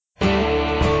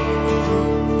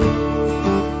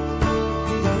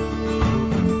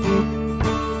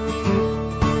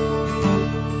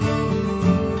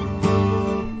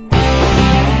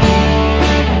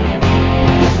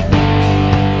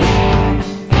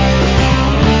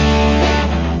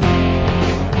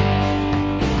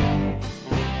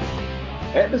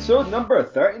episode number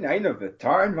 39 of the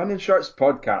Tartan Running Shorts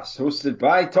podcast, hosted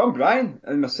by Tom Bryan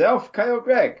and myself, Kyle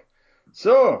Gregg.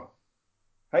 So,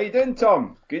 how you doing,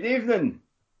 Tom? Good evening.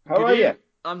 How are you?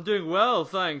 I'm doing well,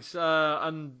 thanks.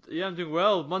 I'm doing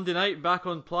well. Monday night, back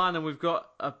on plan, and we've got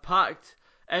a packed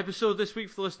episode this week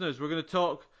for the listeners. We're going to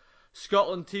talk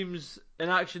Scotland teams in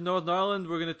action, Northern Ireland.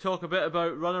 We're going to talk a bit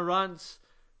about runner rants.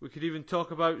 We could even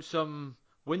talk about some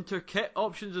winter kit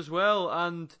options as well,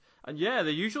 and yeah,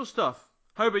 the usual stuff.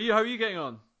 How about you? How are you getting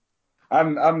on?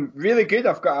 I'm really good.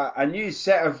 I've got a new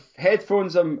set of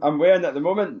headphones I'm wearing at the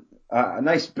moment. A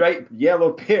nice bright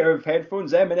yellow pair of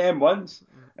headphones, M&M ones,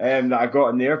 that I got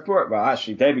in the airport. Well,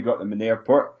 actually, Debbie got them in the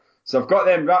airport, so I've got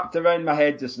them wrapped around my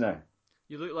head just now.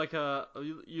 You look like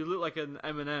an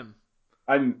M&M.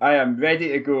 I am ready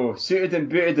to go, suited and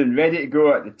booted and ready to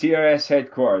go at the TRS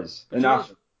headquarters in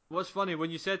Athens. What's funny,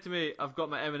 when you said to me, I've got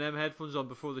my M&M headphones on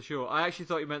before the show, I actually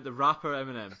thought you meant the rapper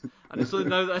Eminem. And it's only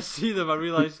now that I see them, I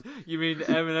realise you mean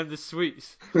M&M the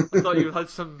sweets. I thought you had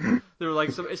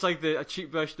it's like a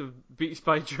cheap version of Beats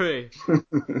by Dre.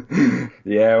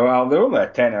 Yeah, well, they're only a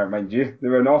tenner, mind you. They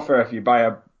were an offer if you buy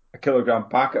a kilogram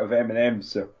packet of M&Ms,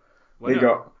 so they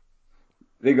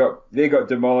got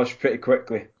demolished pretty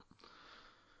quickly.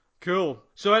 Cool.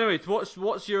 So anyway,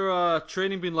 what's your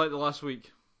training been like the last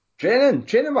week?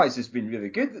 Training-wise has been really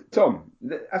good, Tom.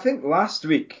 I think last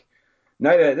week,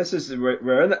 now that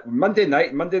we're in Monday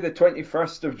night, Monday the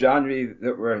 21st of January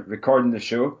that we're recording the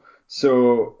show.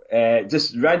 So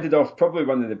just rounded off probably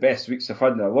one of the best weeks I've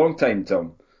had in a long time,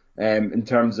 Tom, in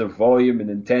terms of volume and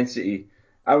intensity.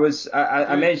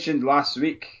 I mentioned last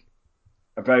week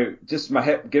about just my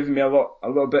hip giving me a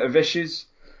little bit of issues.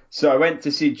 So I went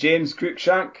to see James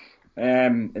Cruikshank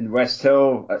in West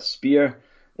Hill at Spear.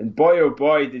 And boy, oh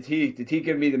boy, did he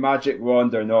give me the magic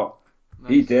wand or not? Nice.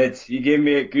 He did. He gave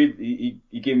me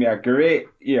he gave me a great,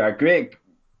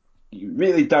 he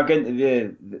really dug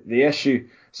into the issue.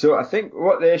 So I think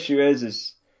what the issue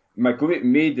is my glute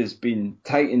med has been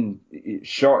tight and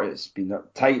short. It's been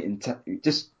tight and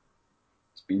it's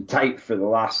been tight for the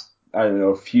last, I don't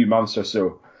know, few months or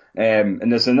so.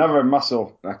 And there's another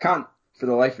muscle. I can't for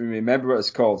the life of me remember what it's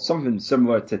called. Something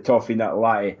similar to toffee nut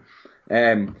latte.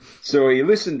 So he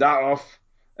loosened that off,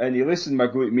 and he loosened my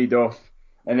glute med off,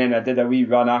 and then I did a wee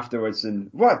run afterwards, and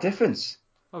what a difference!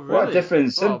 Oh, really? What a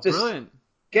difference! Oh, brilliant!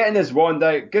 Getting his wand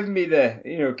out, giving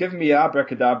me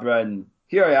abracadabra, and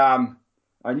here I am,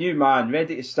 a new man,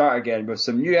 ready to start again with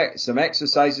some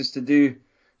exercises to do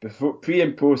before pre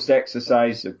and post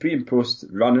exercise, or pre and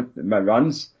post my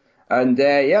runs, and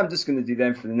I'm just going to do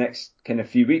them for the next kind of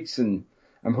few weeks, and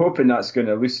I'm hoping that's going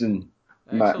to loosen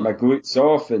my glutes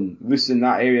off and loosen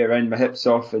that area around my hips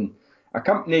off, and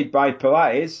accompanied by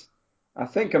Pilates, I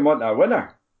think I'm on a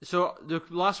winner. So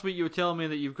last week you were telling me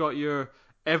that you've got your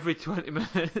every 20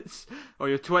 minutes or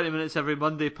your 20 minutes every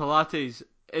Monday Pilates.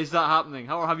 Is that happening?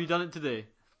 How have you done it today?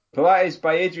 Pilates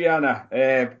by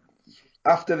Adriana.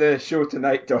 After the show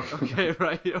tonight, Tom. Okay,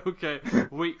 right, okay.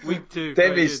 Week 2.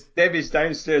 Debbie's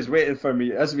downstairs waiting for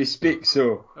me as we speak,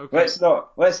 so okay. let's not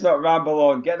ramble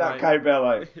on. Get that cowbell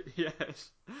out.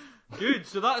 Yes. Good.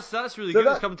 So that's really good.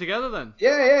 It's coming together then.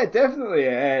 Yeah, definitely.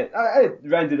 I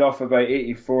rounded off about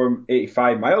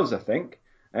 85 miles, I think.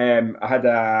 I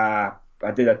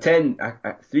did a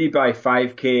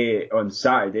 3x5k on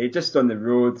Saturday, just on the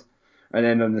road, and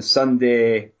then on the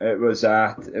Sunday it was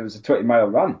a 20-mile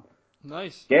run.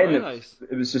 Nice. Again, nice.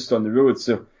 It was just on the road,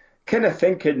 so kind of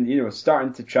thinking,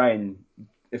 starting to try and,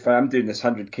 if I'm doing this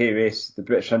 100k race, the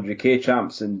British 100k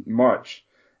champs in March,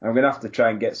 I'm going to have to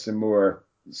try and get some more,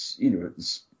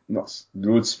 not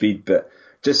road speed, but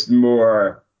just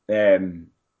more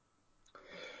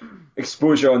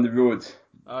exposure on the road.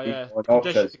 Oh yeah,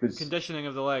 conditioning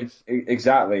of the legs.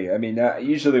 Exactly. I mean,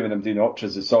 usually when I'm doing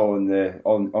ultras, it's all on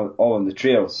the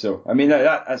trails. So I mean,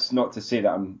 that's not to say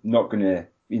that I'm not going to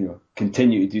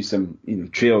continue to do some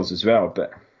trails as well,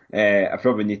 but I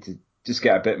probably need to just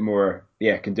get a bit more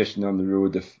conditioning on the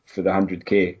road for the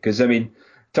 100k, because I mean,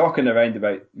 talking around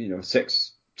about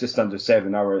just under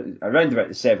 7 hours, around about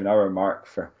the 7 hour mark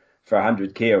for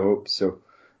 100k, I hope so.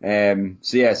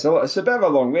 So it's a bit of a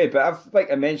long way, but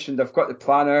like I mentioned, I've got the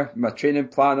planner, my training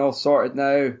plan all sorted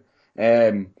now,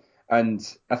 and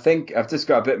I think I've just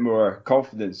got a bit more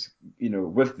confidence,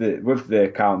 with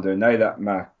the calendar now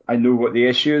that I know what the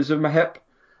issue is with my hip,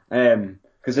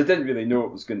 because I didn't really know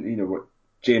what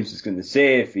James was going to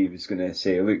say, if he was going to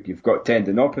say, look, you've got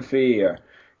tendinopathy, or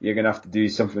you're going to have to do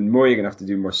something more, you're going to have to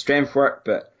do more strength work,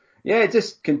 but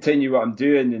just continue what I'm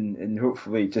doing, and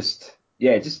hopefully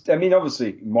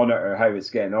obviously monitor how it's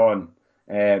getting on,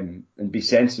 and be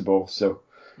sensible. So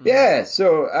Yeah,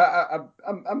 so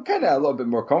I'm kind of a little bit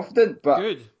more confident. But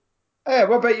Good.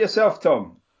 what about yourself,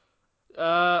 Tom?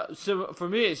 So for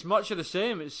me, it's much of the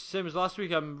same. It's the same as last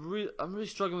week. I'm really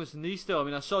struggling with the knee still. I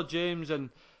mean, I saw James and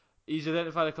he's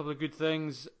identified a couple of good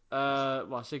things.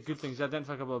 Well, I say good things. He's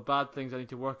identified a couple of bad things I need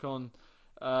to work on.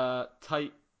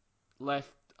 Tight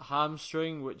left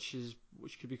hamstring, which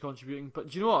could be contributing. But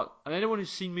do you know what? And anyone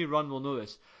who's seen me run will know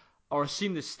this, or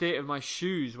seen the state of my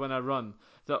shoes when I run.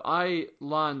 That I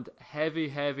land heavy,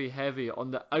 heavy, heavy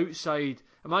on the outside.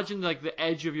 Imagine like the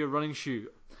edge of your running shoe.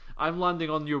 I'm landing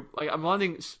on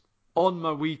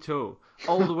my wee toe.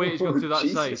 All the weight is going Oh, through that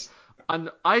side. Jesus.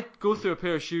 And I go through a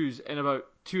pair of shoes in about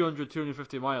 200,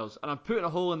 250 miles, and I'm putting a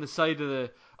hole in the side of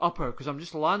the upper because I'm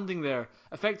just landing there,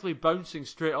 effectively bouncing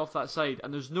straight off that side,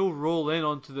 and there's no roll in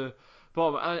onto the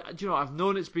bottom. And do you know, I've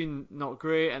known it's been not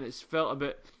great, and it's felt a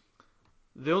bit.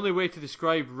 The only way to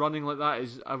describe running like that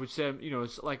is, I would say,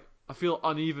 it's like I feel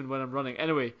uneven when I'm running.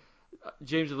 Anyway,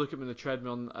 James would look at me on the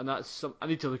treadmill, and I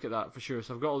need to look at that for sure.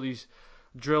 So I've got all these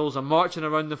drills. I'm marching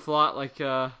around the flat like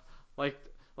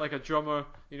like a drummer,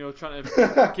 trying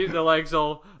to keep the legs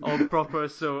all proper.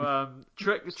 So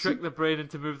trick the brain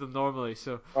into move them normally.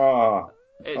 So Oh,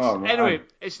 it's oh anyway. man.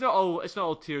 It's not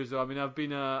all tears though. I mean, I've been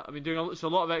doing a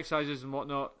lot of exercises and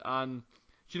whatnot, and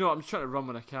do you know what? I'm just trying to run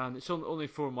when I can. It's only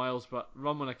 4 miles, but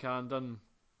run when I can. Done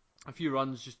a few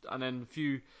runs, and then a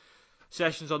few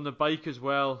sessions on the bike as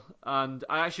well. And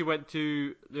I actually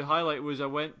the highlight was I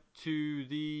went to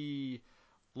the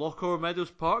Lochore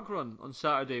Meadows Park run on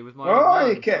Saturday with my old Oh,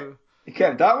 man. So you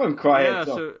kept that one quiet, yeah,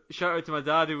 Tom. so shout out to my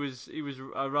dad I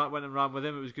went and ran with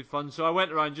him. It was good fun. So I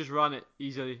went around, just ran it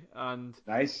easily, and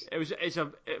Nice.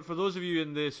 for those of you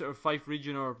in the sort of Fife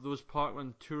region or those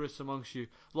parkrun tourists amongst you,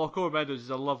 Lochore Meadows is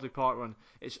a lovely parkrun.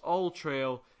 It's all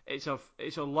trail. It's a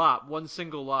lap, one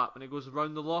single lap, and it goes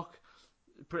around the loch.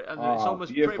 And it's Oh,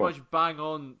 almost pretty beautiful. much bang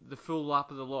on the full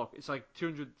lap of the loch. It's like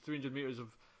 200, 300 meters of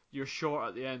you're short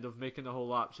at the end of making the whole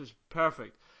lap, so it's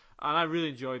perfect. And I really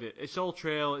enjoyed it. It's all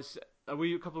trail. It's a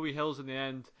couple of wee hills in the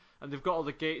end, and they've got all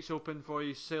the gates open for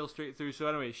you, sail straight through. So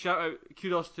anyway,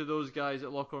 kudos to those guys at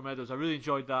Lochore Meadows. I really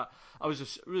enjoyed that. I was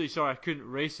just really sorry I couldn't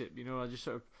race it. I just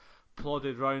sort of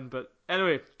plodded round, but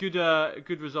anyway,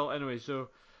 good result anyway. So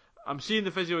I'm seeing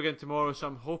the physio again tomorrow, so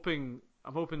I'm hoping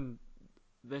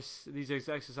these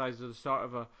exercises are the start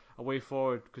of a way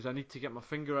forward, because I need to get my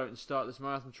finger out and start this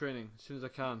marathon training as soon as I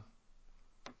can.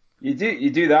 You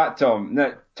do that, Tom.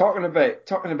 Now, talking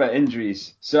about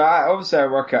injuries. So I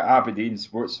work at Aberdeen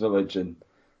Sports Village, and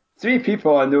three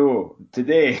people I know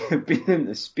today have been in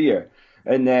the spear,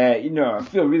 and I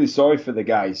feel really sorry for the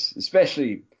guys,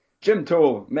 especially Jim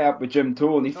Toll. Met up with Jim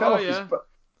Toll, and he Oh yeah,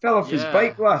 fell off his yeah.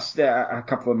 bike last a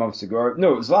couple of months ago.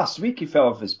 No, it was last week he fell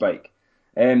off his bike.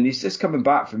 He's just coming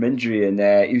back from injury, and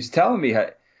he was telling me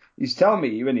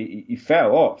when he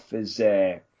fell off he's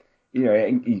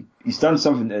done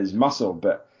something to his muscle,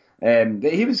 but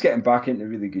that he was getting back into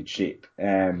really good shape.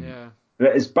 Yeah.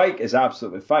 But his bike is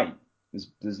absolutely fine.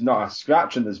 There's not a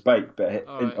scratch on his bike, but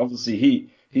All and right. obviously He's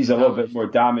he's a little bit damaged. more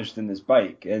damaged than his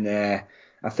bike. And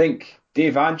I think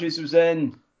Dave Andrews was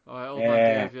in. All right, old man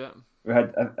Uh, Dave. Yeah. we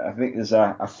had I think there's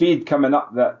a feed coming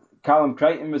up that Callum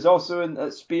Crichton was also in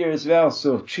at Spear as well.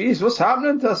 So, geez, what's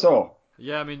happening to us all?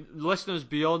 Yeah, I mean, listeners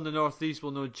beyond the northeast will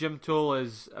know Jim Toll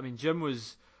is. I mean, Jim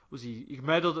was he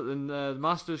medalled at the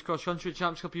Masters cross country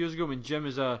champs a couple of years ago. I mean, Jim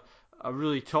is a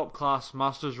really top class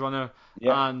Masters runner,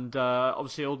 Yeah, and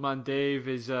obviously old man Dave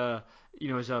is a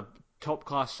top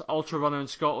class ultra runner in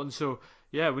Scotland. So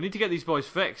yeah, we need to get these boys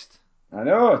fixed. I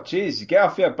know. Geez, get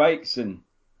off your bikes and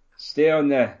stay on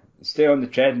the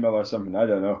treadmill or something. I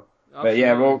don't know. But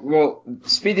yeah, Absolutely. well,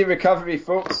 speedy recovery,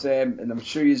 folks, and I'm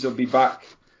sure you'll be back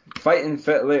fighting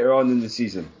fit later on in the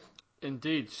season.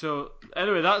 Indeed. So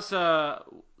anyway, that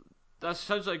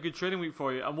sounds like a good training week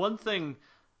for you. And one thing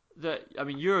that I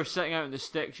mean, you're sitting out in the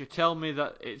sticks. You're telling me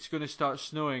that it's going to start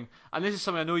snowing, and this is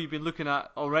something I know you've been looking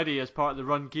at already as part of the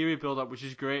Run Geary build-up, which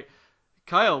is great.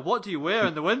 Kyle, what do you wear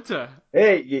in the winter?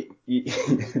 Hey,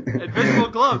 Invisible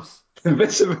gloves.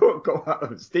 invisible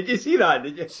gloves. Did you see that?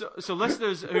 Did you? So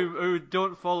listeners who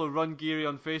don't follow Run Geary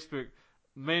on Facebook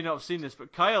may not have seen this,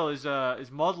 but Kyle is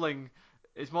modelling.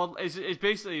 Is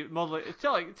basically modelling.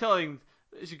 Telling.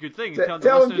 It's a good thing. He's telling the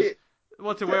Telling listeners me.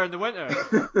 what to wear in the winter.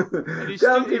 And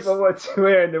Telling people what to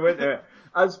wear in the winter.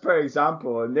 As per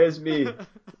example, and there's me,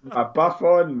 my buff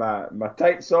on, my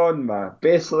tights on, my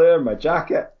base layer, my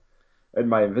jacket, and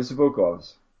my invisible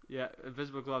gloves. Yeah,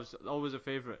 invisible gloves, always a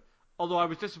favourite. Although I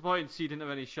was disappointed to see he didn't have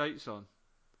any shites on.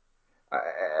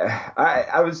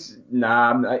 I was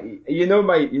nah. You know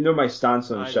my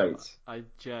stance on I know, shites. I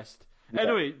jest.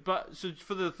 Anyway, but so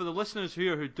for the listeners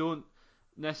here who don't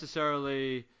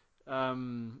necessarily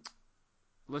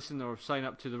listen or sign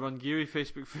up to the Run Geary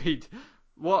Facebook feed,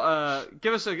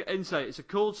 give us an insight. It's a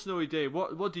cold, snowy day.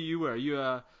 What do you wear? Are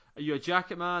you a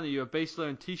jacket man? Are you a base layer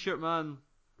and t-shirt man?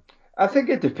 I think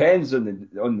it depends on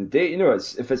the day. You know,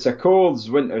 if it's a cold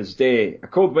winter's day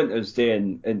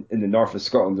in the north of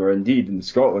Scotland, or indeed in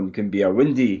Scotland, can be a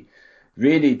windy,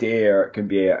 rainy day, or it can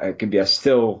be a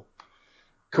still,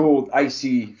 cold,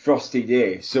 icy, frosty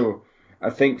day. So I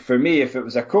think for me, if it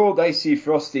was a cold, icy,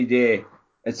 frosty day,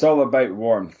 it's all about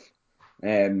warmth.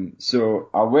 So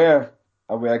I wear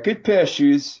a good pair of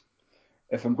shoes.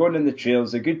 If I'm going in the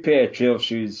trails, a good pair of trail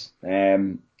shoes,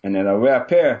 and then I wear a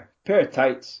pair of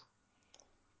tights.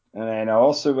 And then I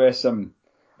also wear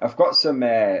I've got some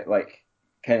like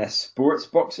kind of sports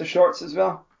boxer shorts as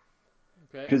well.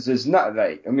 Okay. Because there's not,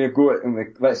 right,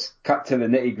 let's cut to the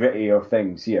nitty gritty of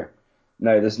things here.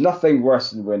 Now, there's nothing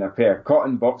worse than wearing a pair of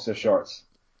cotton boxer shorts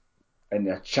and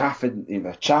they're chaffing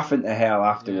to hell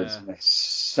afterwards. And they're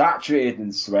saturated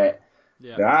in sweat.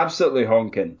 Yeah. They're absolutely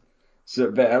honking. So,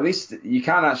 but at least you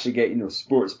can actually get,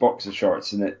 sports boxer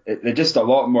shorts, and they're just a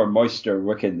lot more moisture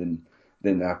wicking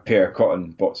than a pair of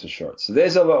cotton boxer shorts. So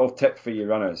there's a little tip for you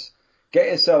runners. Get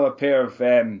yourself a pair of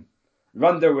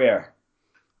runderwear.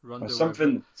 Or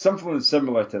something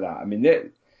similar to that. I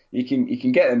mean, you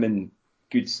can get them in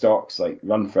good stocks like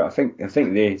Runfit. I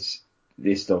think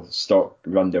they still stock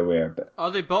runderwear. But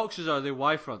are they boxers or are they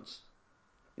Y fronts?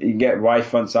 You can get Y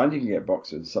fronts and you can get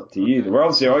boxers. It's up to you. The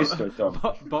world's the oyster, Tom.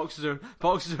 Boxers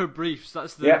are briefs.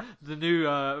 That's the new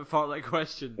fartlek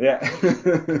question. Yeah.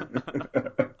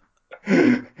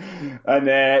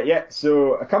 And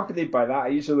so accompanied by that, I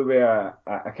usually wear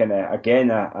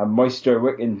a moisture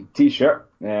wicking t-shirt,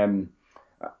 and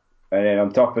then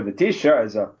on top of the t-shirt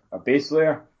is a base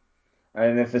layer.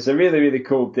 And if it's a really, really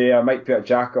cold day, I might put a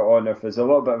jacket on. If there's a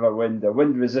little bit of a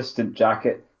wind resistant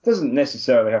jacket. It doesn't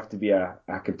necessarily have to be a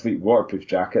complete waterproof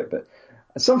jacket, but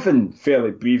something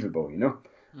fairly breathable,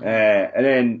 Mm-hmm. And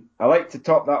then I like to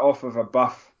top that off with a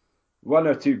buff. 1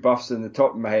 or 2 buffs in the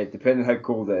top of my head, depending on how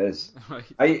cold it is.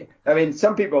 Right. I mean,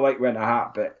 some people like wearing a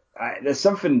hat, but there's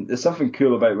something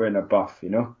cool about wearing a buff,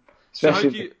 So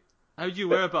Especially how do you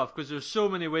wear a buff? Because there's so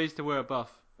many ways to wear a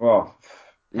buff. Well,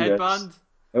 headband.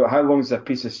 How long's a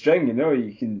piece of string?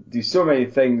 You can do so many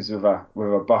things with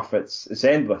a buff. It's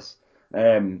endless.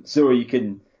 So you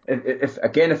can,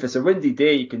 if it's a windy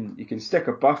day, you can stick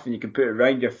a buff and you can put it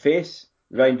around your face,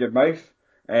 around your mouth,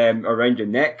 or around your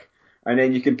neck. And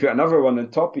then you can put another one on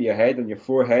top of your head, on your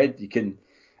forehead.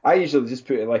 I usually just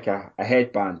put it like a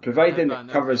headband, providing it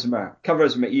covers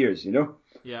my ears,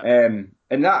 Yeah.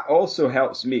 And that also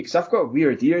helps me, because I've got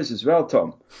weird ears as well,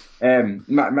 Tom.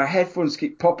 My headphones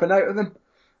keep popping out of them.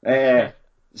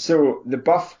 So the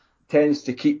buff tends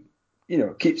to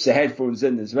keeps the headphones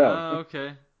in as well. Ah,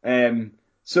 okay.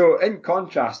 So in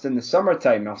contrast, in the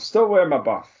summertime, I'll still wear my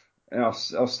buff, and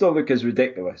I'll still look as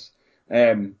ridiculous.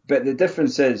 But the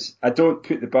difference is I don't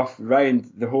put the buff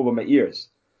around the whole of my ears,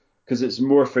 because it's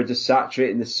more for just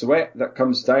saturating the sweat that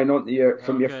comes down onto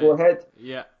from your forehead.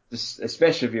 Yeah.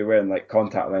 Especially if you're wearing like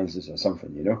contact lenses or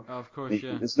something, Of course,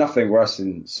 yeah. There's nothing worse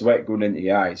than sweat going into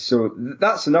your eyes. So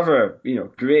that's another,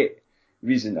 great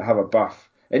reason to have a buff.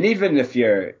 And even if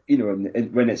you're,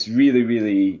 when it's really,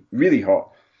 really, really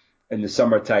hot in the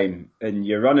summertime and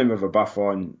you're running with a buff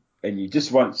on and you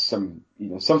just want some,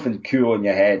 something cool on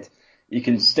your head, you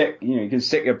can stick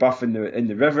your buff in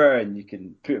the river and you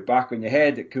can put it back on your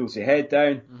head. It cools your head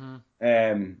down.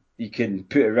 Mm-hmm. You can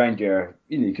put it around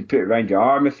your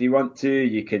arm if you want to.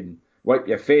 You can wipe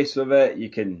your face with it. You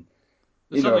can.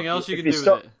 There's something else you can do with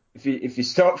it. If you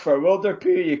stop for a wilder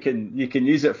poo, you can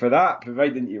use it for that,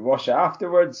 providing you wash it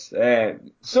afterwards.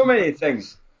 So many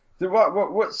things. So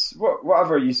what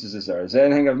other uses is there? Is there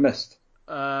anything I've missed?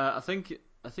 I think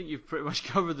you've pretty much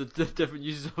covered the different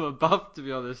uses of a buff, to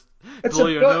be honest. It's blow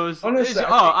your nose. Honestly,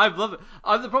 I love it.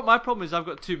 My problem is I've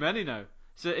got too many now.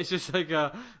 So it's just like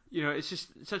it's just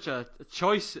such a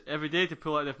choice every day to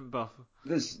pull out a different buff.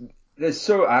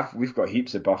 We've got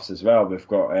heaps of buffs as well. We've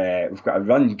got a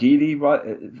Run Geary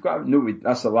one.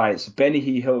 That's a lie. It's a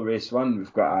Benihee Hill Race one.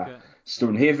 We've got a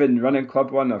Stonehaven Running Club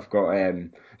one. I've got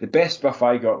the best buff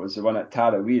I got was the one at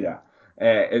Tarawera.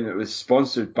 And it was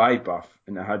sponsored by Buff,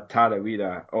 and it had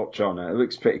Tarawera Ultra on it. It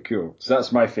looks pretty cool. So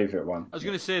that's my favourite one. I was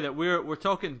going to say that we're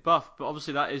talking Buff, but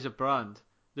obviously that is a brand.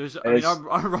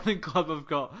 Our running club have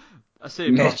got, I say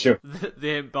Metro. Buff,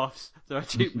 they ain't Buffs. They're a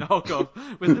cheap knockoff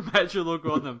with the Metro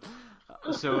logo on them.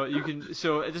 So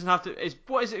it doesn't have to.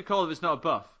 What is it called if it's not a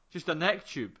buff? Just a neck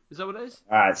tube. Is that what it is?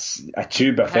 It's a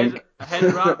tube, I think. A head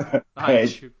wrap? A head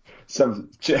tube.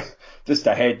 Just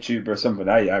a head tube or something.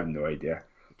 I have no idea.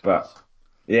 Class. But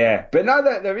yeah, but now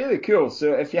that they're really cool.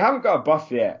 So if you haven't got a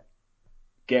buff yet,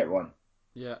 get one.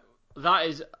 Yeah, that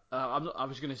is. I'm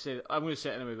going to say it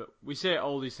anyway, but we say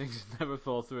all these things and never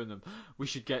follow through on them. We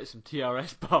should get some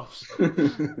TRS buffs.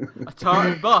 A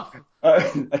tartan buff.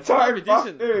 A tartan buff.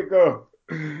 Decent. There we go.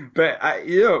 But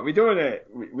we don't want to.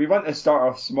 We want to start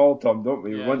off small, Tom, don't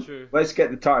we? Yeah, true. Let's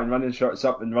get the tartan running shorts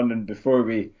up and running before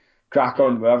we crack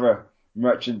on with other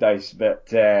merchandise.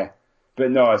 But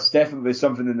no, it's definitely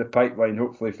something in the pipeline,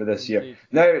 hopefully, for this year.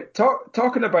 Now,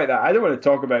 talking about that, I don't want to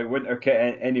talk about winter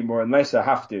kit anymore unless I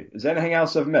have to. Is there anything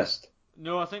else I've missed?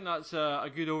 No, I think that's a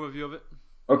good overview of it.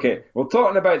 Okay, well,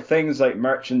 talking about things like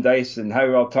merchandise and how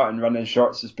well tartan running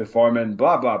shorts is performing,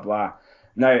 blah blah blah.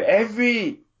 Now,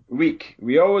 every week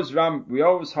we always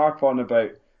harp on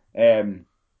about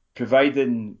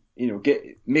providing,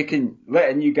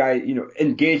 letting you guys,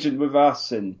 engaging with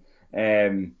us and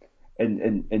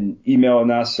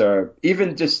emailing us, or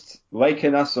even just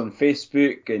liking us on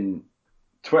Facebook and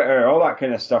Twitter, all that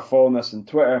kind of stuff, following us on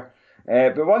Twitter.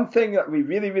 But one thing that we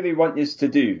really, really want you to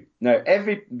do now,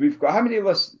 we've got how many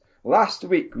listens? Last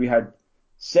week we had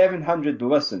 700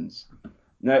 listens.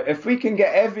 Now, if we can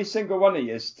get every single one of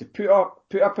you to put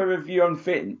up a review on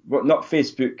not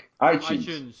Facebook,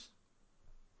 iTunes.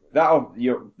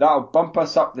 That'll bump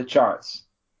us up the charts.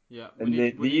 Yeah, in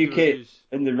the UK,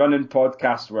 in the running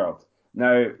podcast world.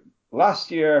 Now, last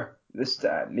year,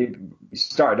 maybe we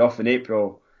started off in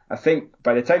April. I think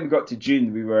by the time we got to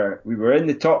June, we were in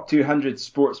the top 200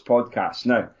 sports podcasts.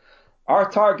 Now,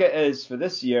 our target is for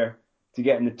this year to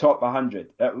get in the top 100,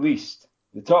 at least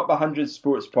the top 100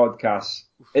 sports podcasts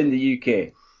in the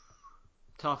UK.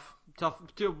 Tough.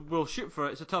 We'll shoot for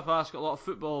it. It's a tough ask. Got a lot of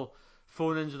football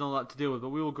phone-ins and all that to deal with, but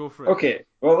we will go for it. Okay,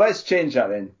 well, let's change that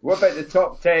then. What about the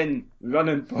top 10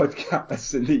 running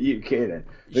podcasts in the UK then?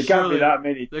 There can't be that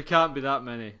many. There can't be that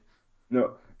many.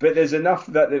 No, but there's enough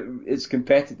that it's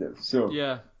competitive. So,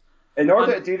 yeah. In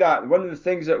order to do that, one of the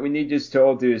things that we need us to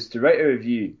all do is to write a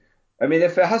review. I mean,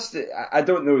 if it has to, I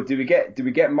don't know. Do we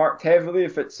get marked heavily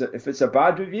if it's a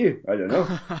bad review? I don't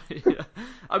know. Yeah.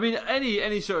 I mean,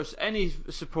 any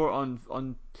support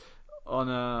on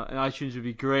iTunes would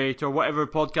be great, or whatever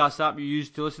podcast app you use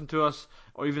to listen to us,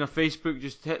 or even a Facebook.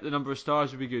 Just hit the number of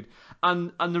stars would be good.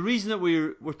 And the reason that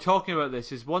we're talking about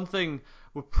this is, one thing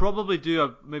we'll probably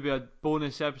do maybe a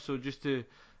bonus episode just to,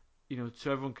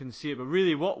 so everyone can see it. But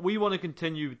really, what we want to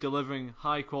continue delivering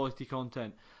high quality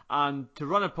content. And to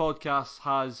run a podcast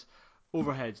has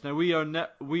overheads. Now,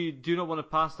 we do not want to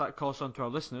pass that cost on to our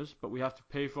listeners, but we have to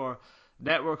pay for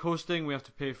network hosting, we have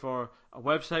to pay for a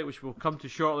website, which we'll come to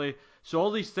shortly. So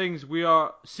all these things, we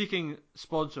are seeking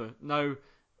sponsor. Now,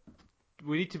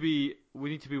 we need to be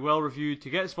well reviewed to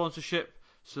get sponsorship,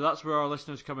 so that's where our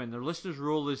listeners come in. Their listeners'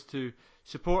 role is to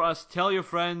support us, tell your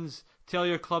friends, tell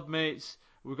your club mates.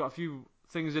 We've got a few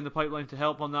things in the pipeline to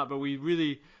help on that, but we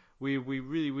really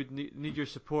would need your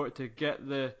support to get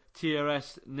the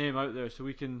TRS name out there so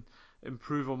we can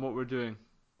improve on what we're doing.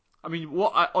 I mean,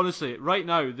 honestly, right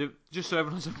now, just so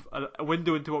everyone has a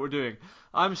window into what we're doing,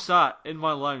 I'm sat in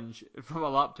my lounge in front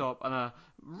of a laptop and a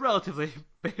relatively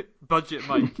budget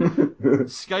mic,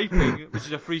 Skyping, which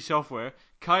is a free software.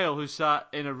 Kyle, who's sat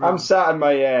in a room. I'm sat in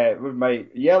my with my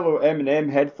yellow M&M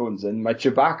headphones and my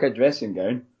Chewbacca dressing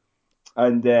gown,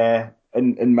 and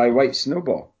in my white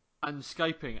snowball. And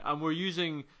Skyping, and we're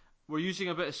using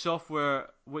a bit of software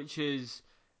which is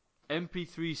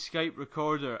MP3 Skype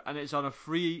recorder, and it's on a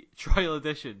free trial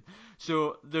edition.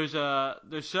 So there's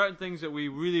certain things that we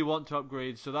really want to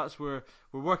upgrade. So that's where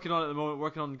we're working on at the moment,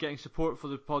 working on getting support for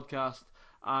the podcast.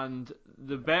 And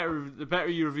the better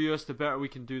you review us, the better we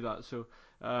can do that. So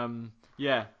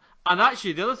yeah. And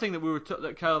actually, the other thing that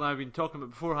that Kyle and I have been talking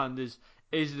about beforehand is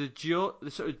the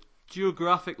sort of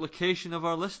geographic location of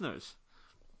our listeners.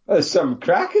 There's some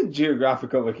cracking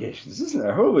geographical locations, isn't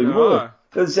there? Holy moly!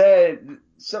 There's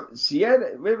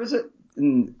Sierra. Where was it?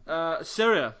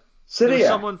 Syria. Syria. There's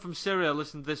someone from Syria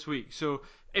listened this week. So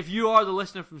if you are the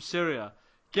listener from Syria,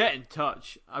 get in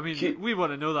touch. I mean, we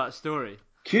want to know that story.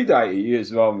 Kudos to you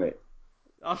as well, mate.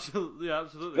 Absolutely.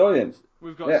 Brilliant.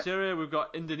 We've got Syria, we've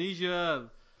got Indonesia,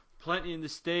 plenty in the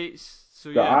States. So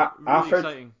really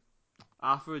exciting.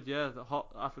 Afrid, the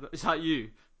hot Afrid. Is that you?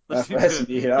 That's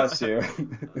me. That's you.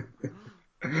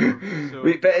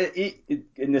 But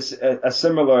in this a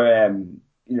similar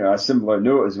a similar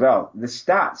note as well. The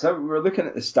stats. We're looking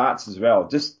at the stats as well.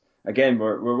 Just again,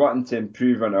 we're wanting to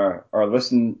improve on our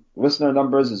listener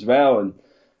numbers as well, and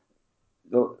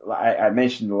I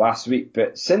mentioned the last week,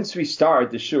 but since we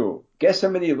started the show, guess how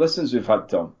many listens we've had,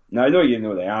 Tom? Now I know you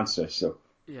know the answer, so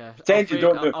Yeah, pretend you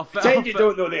don't know. Pretend you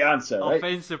don't know the answer, I'll right?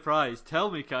 feign surprise. Tell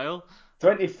me, Kyle.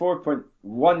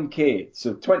 24.1k,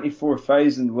 so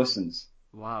 24,000 listens.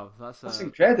 Wow, That's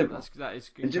incredible. that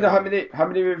is And do you know incredible. how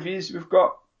many reviews we've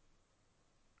got?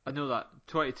 I know that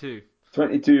 22.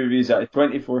 22 reviews out of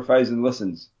 24,000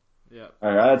 listens. Yeah.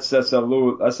 All right, that's a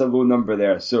low number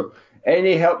there. So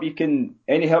any help you can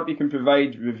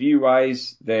provide review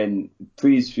wise, then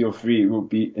please feel free. We'll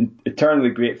be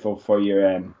eternally grateful for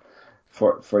your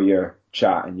for your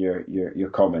chat and your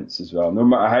comments as well, no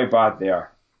matter how bad they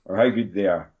are or how good they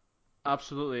are.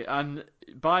 Absolutely, and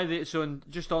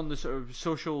just on the sort of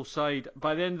social side,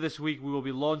 by the end of this week we will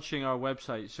be launching our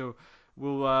website. So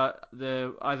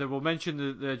we'll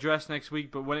mention the address next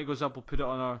week, but when it goes up, we'll put it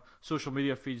on our social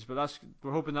media feeds. But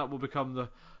we're hoping that will become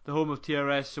the home of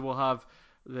TRS. So we'll have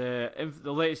the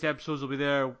latest episodes will be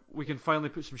there. We can finally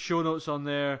put some show notes on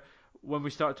there. When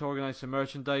we start to organise some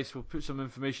merchandise, we'll put some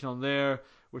information on there.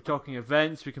 We're talking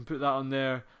events, we can put that on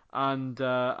there. And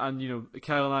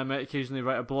Kyle and I might occasionally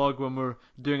write a blog when we're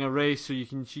doing a race, so you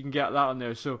can get that on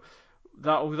there. So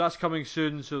that's coming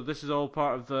soon. So this is all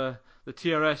part of the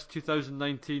TRS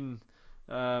 2019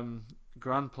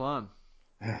 grand plan.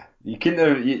 You couldn't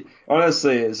have,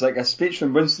 honestly, it's like a speech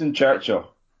from Winston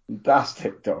Churchill.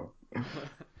 Fantastic, Tom.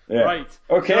 Yeah. Right.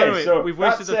 Okay, So anyway, so we've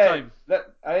wasted our time.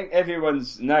 I think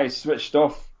everyone's now switched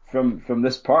off from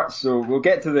this part, so we'll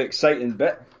get to the exciting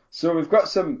bit. So we've got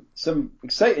some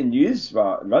exciting news,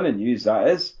 well, running news that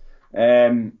is.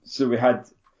 So we had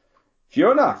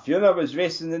Fiona. Fiona was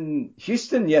racing in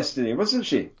Houston yesterday, wasn't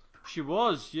she? She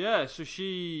was, yeah. So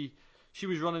she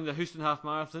was running the Houston Half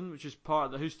Marathon, which is part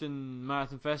of the Houston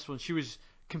Marathon Festival, and she was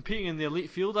competing in the elite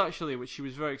field actually, which she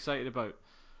was very excited about.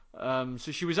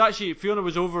 So Fiona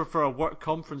was over for a work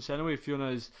conference anyway. Fiona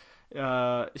is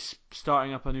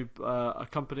starting up a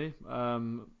company,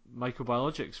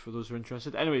 Microbiologics, for those who are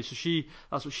interested. Anyway, so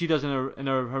that's what she does in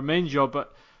her main job,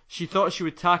 but she thought she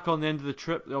would tack on the end of the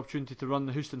trip the opportunity to run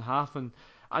the Houston Half, and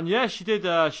yeah, she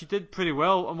did pretty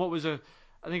well. And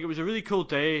I think it was a really cool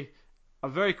day, a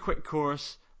very quick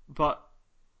course, but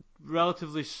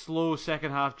relatively slow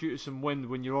second half due to some wind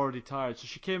when you're already tired. So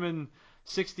she came in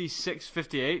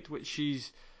 66.58, which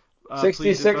she's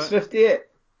pleased about. 66.58.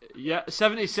 Yeah,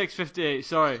 76.58.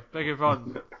 Sorry, beg your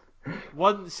pardon.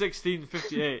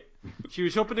 1:16.58. She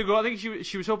was hoping to go. I think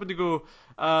she was hoping to go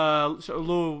sort of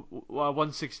low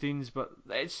 1:16s, but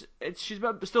she's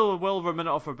still well over a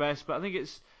minute off her best. But I think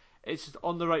it's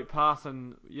on the right path,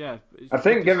 and yeah. I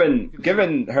think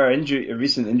given her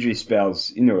recent injury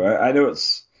spells, I know it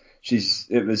was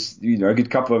a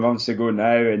good couple of months ago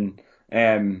now, and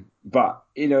but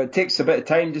it takes a bit of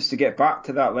time just to get back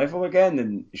to that level again,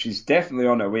 and she's definitely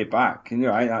on her way back. I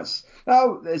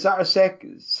think is that her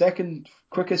second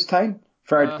quickest time,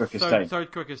 third quickest time,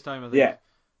 third quickest time, I think.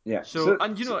 Yeah. So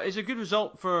it's a good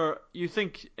result for, you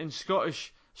think, in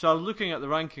Scottish. So I'm looking at the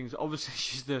rankings. Obviously,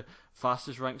 she's the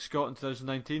fastest ranked Scot in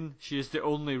 2019. She is the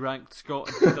only ranked Scot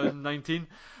in 2019.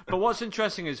 But what's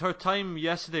interesting is her time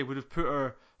yesterday would have put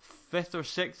her 5th or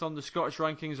 6th on the Scottish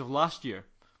rankings of last year.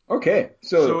 Okay,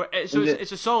 so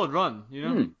it's a solid run,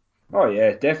 Oh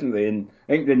yeah, definitely. And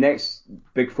I think the next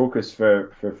big focus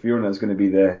for Fiona is going to be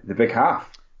the big half.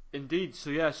 Indeed. So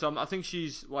yeah, I think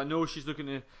I know she's looking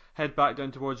to head back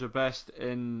down towards her best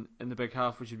in the big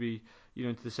half, which would be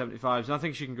into the 75s, and I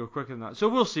think she can go quicker than that. So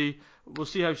we'll see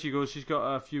how she goes. She's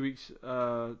got a few weeks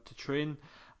to train,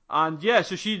 and yeah,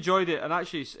 so she enjoyed it, and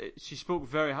actually she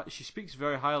speaks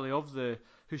very highly of the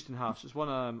Houston Half. So it's one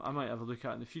I might have a look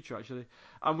at in the future actually.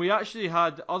 And we actually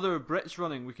had other Brits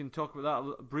running. We can talk about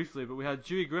that briefly, but we had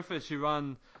Dewey Griffiths, who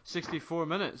ran 64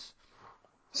 minutes.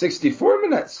 64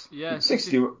 minutes? Yeah,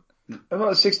 60. I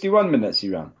thought 61 minutes he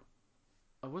ran.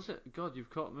 Oh, was it? God, you've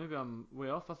caught. Maybe I'm way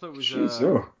off. I thought it was. Jeez,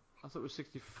 I thought it was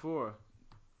 64.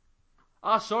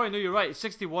 Sorry, no, you're right.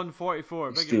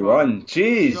 61:44. 61.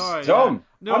 Jeez, sorry, Tom.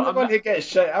 Yeah. No, I'm the one who gets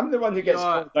shit. I'm the one who gets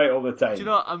called out all the time. Do you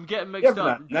know what? I'm getting mixed You're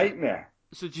up. a nightmare.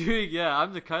 So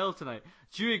I'm the Kyle tonight.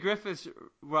 Dewey Griffiths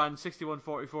ran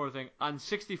 61:44 thing, and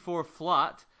 64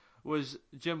 flat was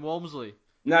Jim Walmsley.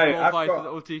 Now qualified for the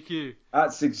OTQ.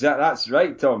 That's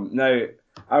right, Tom. Now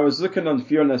I was looking on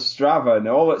Fiona's Strava, and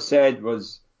all it said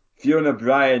was Fiona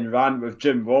Bryan ran with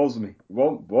Jim Walmsley.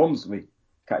 Walmsley,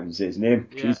 can't even say his name.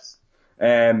 Yeah.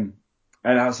 And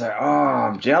I was like,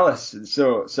 I'm jealous.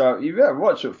 So you better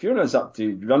watch what Fiona's up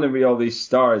to, running with all these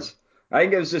stars. I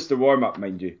think it was just a warm up,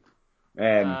 mind you.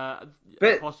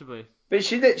 But possibly. But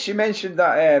she mentioned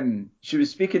that she was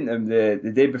speaking to him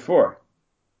the day before.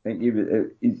 I think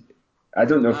I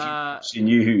don't know if you Uh, actually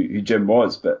knew who Jim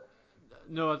was, but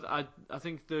no, I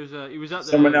think he was at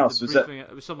someone the else was it? briefing.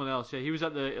 It was someone else. Yeah, he was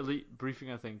at the elite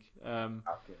briefing, I think.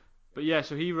 Okay. But yeah,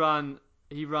 so he ran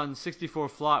 64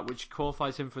 flat, which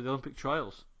qualifies him for the Olympic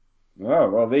trials. Oh,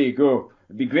 well, there you go.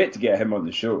 It'd be great to get him on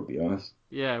the show, to be honest.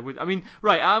 Yeah, I mean,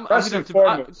 right. I'm First gonna have and to.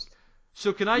 foremost,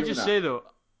 So can I you and just I. say though,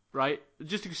 right?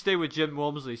 Just to stay with Jim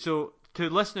Walmsley. So to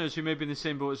listeners who may be in the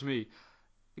same boat as me,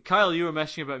 Kyle, you were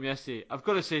messaging about him yesterday. I've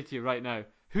got to say to you right now,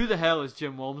 who the hell is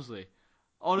Jim Walmsley?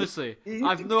 Honestly, You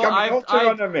become an ultra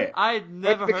runner, mate. I'd When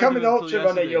never you heard become of an him until ultra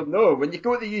runner, yesterday. you'll know. When you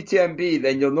go to the UTMB,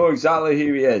 then you'll know exactly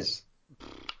who he is.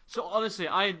 So honestly,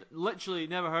 I literally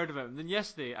never heard of him. And then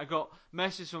yesterday, I got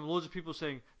messages from loads of people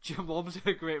saying Jim Walmsley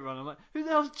had a great run. I'm like, who the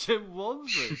hell's Jim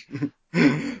Walmsley?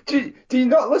 Do you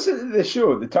not listen to the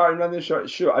show, the Tartan Running Short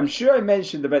show? I'm sure I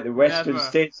mentioned about the Western Never.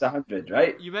 States 100,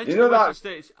 right? You Do you mentioned the know Western that?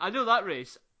 States. I know that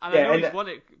race, and I Yeah, know and he's won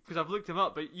it because I've looked him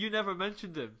up. But you never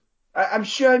mentioned him. I'm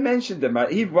sure I mentioned him.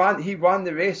 He won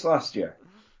the race last year.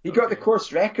 He got the Okay.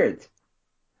 course record.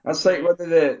 That's like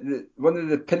Okay. one of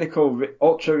the pinnacle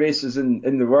ultra races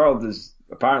in the world is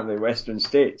apparently Western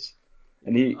States,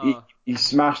 and he he, Uh, he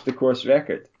smashed the course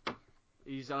record.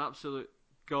 he's an absolute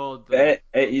god. Like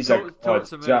He's a god.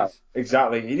 totes Exactly. amaze.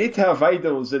 Exactly. You need to have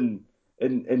idols in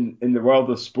the world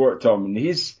of sport, Tom. And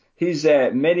he's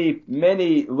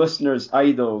many listeners'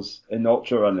 idols in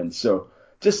ultra running. So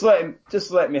just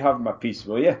let me have my piece,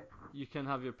 will you? You can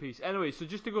have your piece. Anyway, so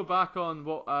just to go back on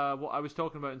what I was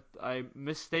talking about, I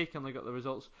mistakenly got the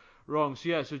results wrong. So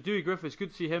yeah, so Dewey Griffiths,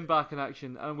 good to see him back in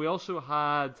action, and we also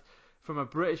had, from a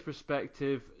British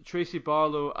perspective, Tracy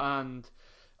Barlow and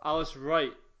Alice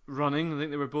Wright running. I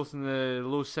think they were both in the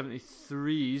low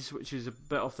 73s, which is a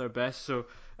bit off their best.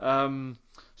 Um,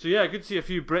 so yeah, good to see a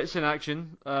few Brits in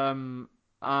action.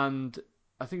 And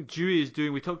I think Dewey is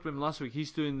doing. We talked about him last week.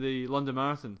 He's doing the London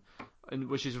Marathon,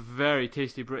 which is a very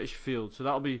tasty British field. So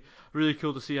that'll be really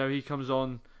cool to see how he comes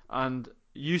on. And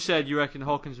you said you reckon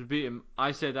Hawkins would beat him.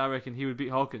 I said I reckon he would beat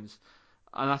Hawkins.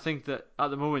 And I think that at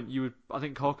the moment you would. I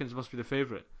think Hawkins must be the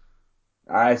favourite.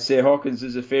 I say Hawkins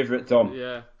is a favourite, Tom.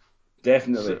 Yeah.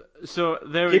 Definitely. So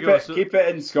there we Keep go. it keep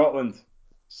it in Scotland.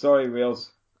 Sorry,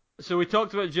 Wales. So we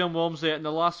talked about Jim Walmsley, and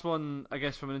the last one, I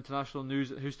guess, from an international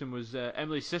news at Houston was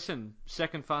Emily Sisson,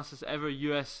 second fastest ever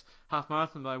US half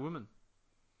marathon by a woman.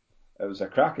 It was a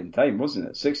cracking time, wasn't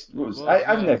it? What It was was,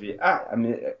 I've yeah. never I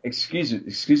mean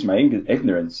excuse my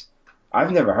ignorance.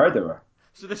 I've never heard of her.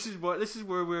 So this is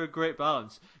where we're a great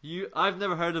balance. I've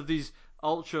never heard of these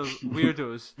ultra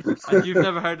weirdos, and you've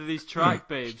never heard of these track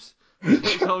babes.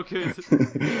 So it's all good.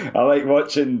 I like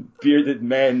watching bearded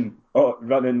men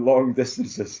running long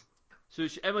distances. So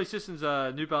Emily Sisson's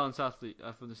a New Balance athlete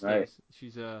from the Right. States.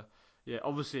 She's yeah,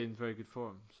 obviously in very good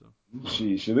form. So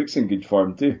She looks in good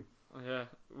form too. yeah,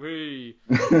 we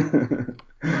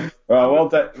right. Well,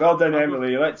 well done, I'm go,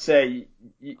 Emily. Let's say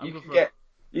I'm you going can for it.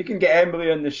 get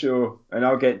Emily on the show, and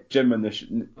I'll get Jim on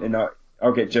the Oh,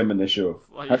 I'll get Jim on the show.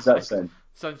 well, yeah, How's that sound?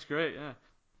 sounds great. Yeah.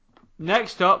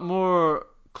 Next up, more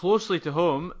closely to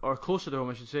home, or closer to home,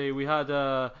 I should say, we had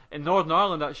in Northern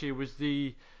Ireland actually was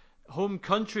the Home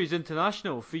Countries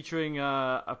International featuring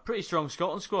a pretty strong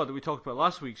Scotland squad that we talked about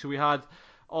last week. So we had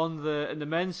in the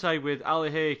men's side with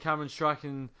Ali Hay, Cameron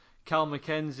Strachan, Cal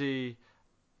McKenzie,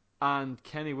 and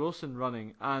Kenny Wilson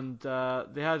running, and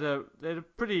they had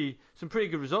some pretty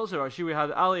good results there. Actually, we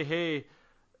had Ali Hay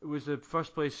was the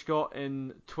first place Scot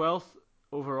in 12th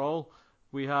overall.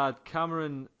 We had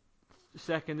Cameron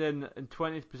second in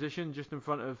 20th position, just in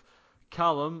front of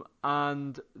Callum,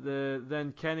 and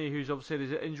then Kenny, who's obviously had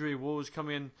his injury woes,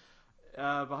 coming in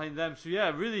behind them. So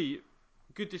yeah, really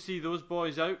good to see those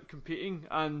boys out competing,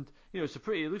 and it looks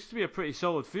to be a pretty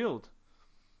solid field.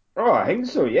 Oh, I think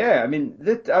so. Yeah. I mean,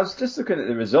 I was just looking at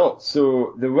the results.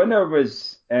 So the winner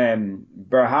was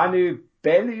Berhanu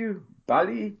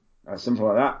Bali or something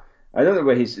like that. I don't know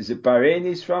where is it Bahrain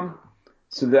he's from?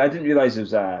 So I didn't realize there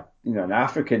was an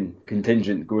African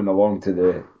contingent going along to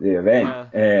the event.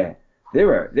 Yeah, They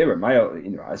were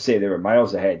I say they were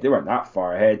miles ahead. They weren't that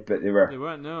far ahead, but they they were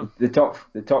weren't, no. the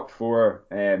top four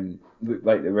looked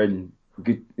like they were in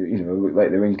good, looked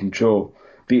like they were in control,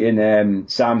 beating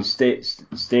Sam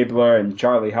Stabler and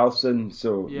Charlie Halson.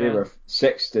 So they Yeah, were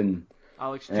sixth and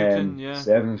Alex Tootin, yeah.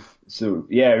 seventh. So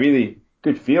yeah, really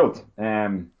good field.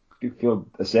 Good field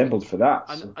assembled for that.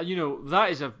 And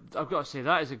So. I've got to say,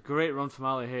 that is a great run from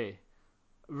Ali Hay.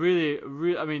 Really,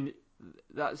 really, I mean,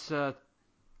 that's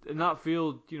in that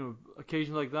field,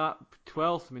 occasion like that,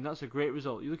 12th. I mean, that's a great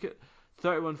result. You look at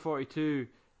 31:42.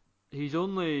 He's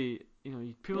only,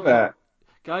 people Yeah. talk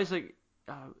guys like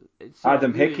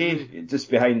Adam really, Hickey, really...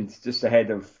 just Yeah,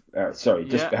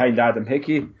 behind Adam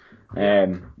Hickey.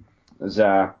 There's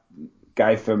a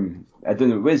guy from, I don't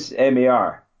know, Wiz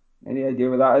MAR. Any idea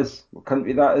what that is? What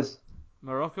country that is?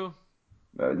 Morocco.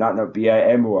 That not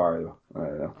BIMOR though. I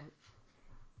don't know.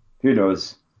 Who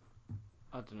knows?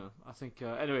 I don't know. I think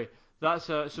anyway, that's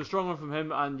so strong one from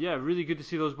him, and yeah, really good to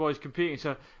see those boys competing. It's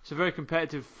a very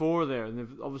competitive four there, and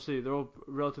they're all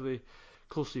relatively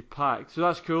closely packed, so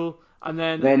that's cool. And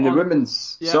then Then yeah,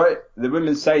 the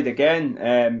women's side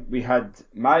again. We had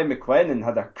Mary McLennan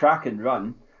had a cracking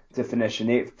run to finish in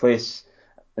 8th place,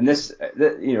 and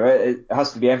it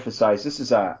has to be emphasised. This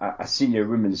is a senior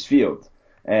women's field,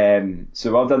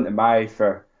 so well done to Mary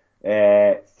for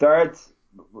third.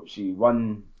 She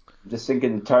won. Just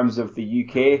thinking in terms of the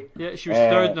UK. Yeah, she was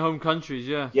third in the home countries.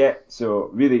 Yeah. Yeah, so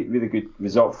really, really good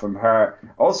result from her.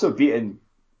 Also beating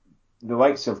the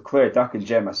likes of Claire Duck and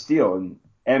Gemma Steele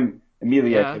and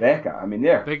Emilia Greca. I mean,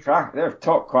 they're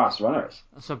top class runners.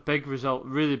 That's a big result,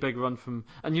 really big run from,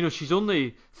 and she's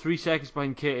only 3 seconds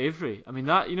behind Kate Avery. I mean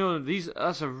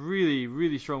that's a really,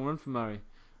 really strong run from Mary.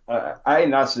 I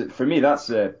think that's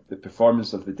the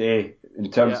performance of the day in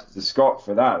terms of the Scot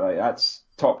for that. Like that's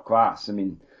top class. I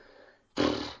mean,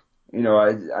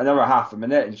 another half a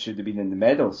minute and should have been in the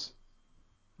medals.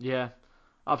 Yeah,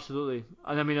 absolutely.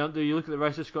 And I mean, you look at the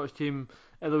rest of the Scottish team.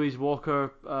 Eloise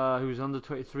Walker, who was under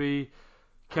 23.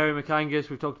 Kerry McAngus,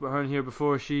 we've talked about her in here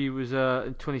before. She was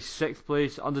in 26th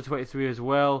place, under 23 as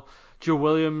well. Jo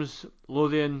Williams,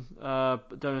 Lothian, down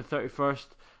in 31st.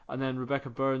 And then Rebecca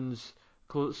Burns,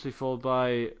 closely followed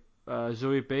by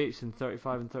Zoe Bates in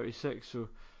 35 and 36. So,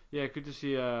 yeah, good to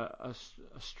see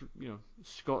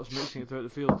Scots mixing it throughout the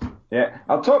field. Yeah,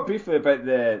 I'll talk briefly about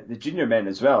the junior men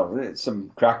as well.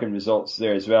 Some cracking results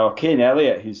there as well. Kane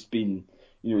Elliott, who's been,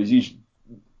 he's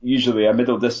usually a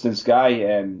middle distance guy,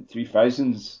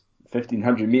 3,000s,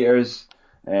 1,500 meters.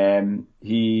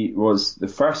 He was the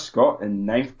first Scot in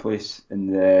 9th place in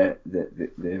the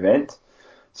event.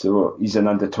 So he's an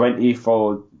under 20,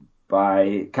 followed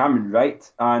by Cameron Wright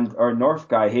and our North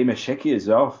guy Hamish Hickey as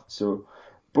well. So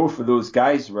both of those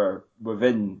guys were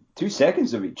within 2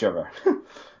 seconds of each other.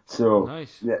 So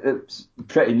nice. Yeah, it's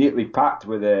pretty neatly packed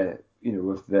with the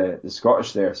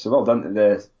Scottish there. So well done to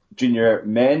the junior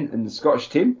men in the Scottish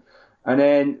team. And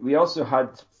then we also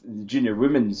had the junior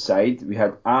women's side. We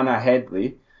had Anna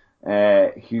Headley,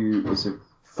 who was the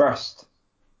first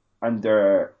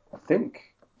overall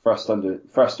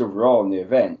in the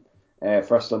event,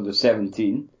 first under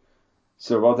 17.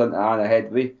 So well done to Anna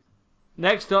Headley.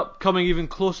 Next up, coming even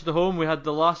closer to home, we had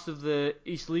the last of the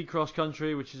East League cross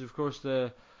country, which is of course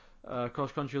the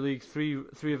cross country league. Three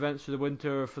events for the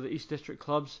winter for the East District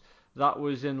clubs. That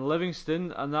was in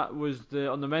Livingston, and that was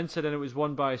on the men's side, and it was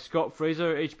won by Scott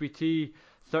Fraser, HBT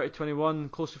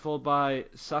 30-21, closely followed by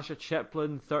Sasha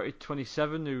Cheplin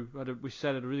 30-27, who had a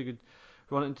really good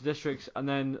run into districts, and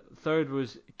then third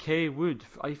was Kay Wood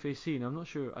for IFAC. Now I'm not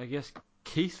sure. I guess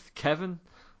Kevin.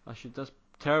 That's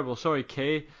terrible. Sorry,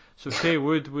 Kay. So Kay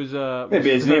Wood was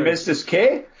maybe his name is just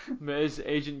Kay. It is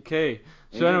Agent K.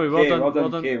 So anyway, well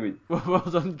done, Kay Wood. well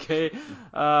done, Kay.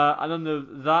 And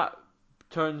then that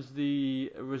turns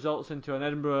the results into an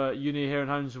Edinburgh Uni Hare and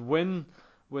Hounds win,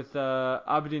 with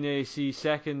Aberdeen AAC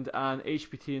second and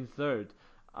HPT in third.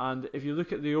 And if you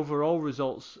look at the overall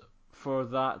results for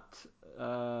that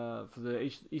for the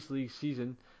East League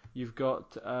season, you've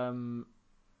got the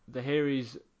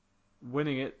Harries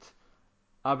winning it,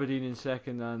 Aberdeen in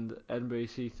second, and Edinburgh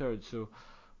AAC third. So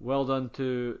well done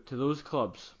to those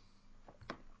clubs.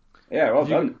 Yeah, well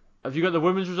done. Have you got the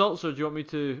women's results, or do you want me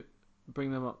to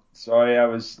bring them up? Sorry, I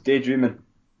was daydreaming.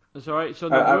 That's all right. So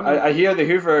I hear the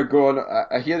Hoover going.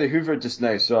 I hear the Hoover just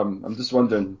now, so I'm just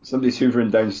wondering. Somebody's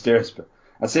hoovering downstairs, but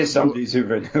I say somebody's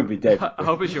hoovering. He'll be dead. I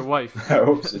hope it's your wife. I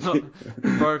hope so. Not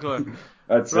burglar.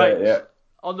 That's right. it. Yeah.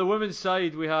 On the women's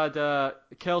side, we had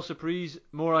Kel Surprise,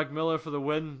 Morag Miller for the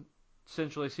win,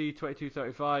 Central AC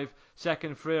 22-35.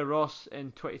 Second, Freya Ross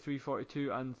in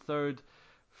 23-42, and third,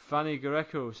 Fanny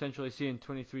Greco, Central AC in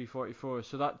 23-44.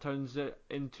 So that turns it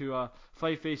into a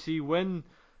Fife AC win.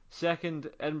 Second,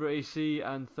 Edinburgh AC,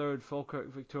 and third,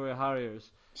 Falkirk Victoria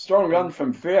Harriers. Strong run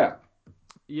from Freya.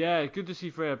 Yeah, good to see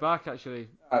Freya back actually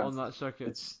on that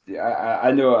circuit.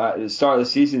 I know at the start of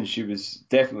the season she was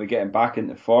definitely getting back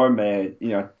into form. A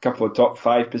couple of top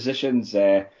 5 positions.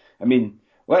 I mean,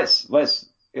 let's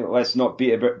not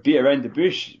beat around the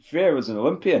bush. Freya was an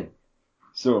Olympian,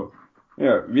 so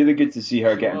really good to see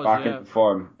her getting back into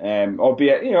form.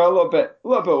 Albeit a little bit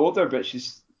older, but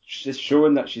she's just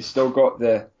showing that she's still got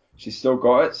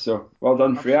it. So well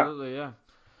done, Freya. Absolutely, yeah.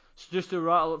 So just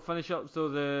to finish up, so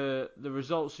the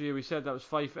results here, we said that was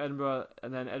Fife, Edinburgh,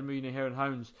 and then Edinburgh Uni Hare and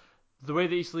Hounds. The way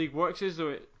the East League works is,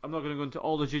 I'm not going to go into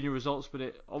all the junior results, but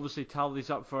it obviously tallies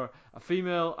up for a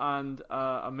female and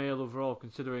a male overall,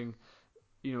 considering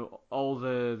all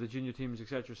the junior teams,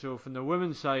 etc. So from the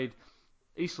women's side,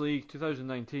 East League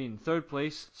 2019, third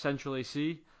place Central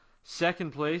AC,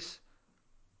 second place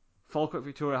Falkirk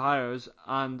Victoria Highers,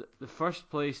 and the first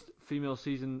placed female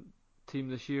season team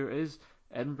this year is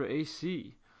Edinburgh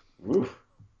AC. Oof.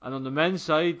 And on the men's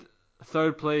side,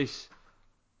 third place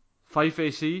Fife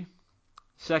AC,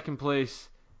 second place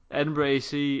Edinburgh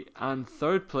AC, and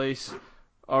third place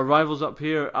our rivals up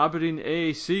here, Aberdeen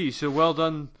AAC. So well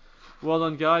done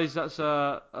guys. That's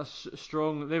a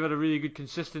strong. They've had a really good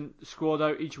consistent squad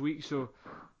out each week, so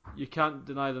you can't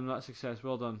deny them that success.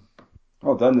 Well done.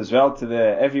 Well done as well to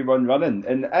everyone running,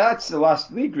 and that's the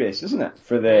last league race, isn't it,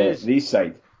 for the East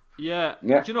side? Yeah.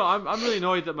 Do you know, I'm really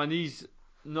annoyed that my knees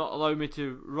not allow me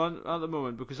to run at the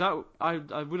moment, because I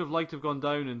would have liked to have gone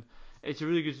down, and it's a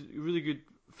really good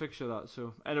fixture that.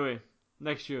 So anyway,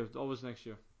 next year, always next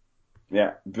year.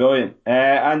 Yeah, brilliant.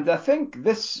 And I think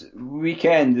this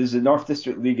weekend is the North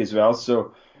District League as well,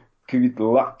 so good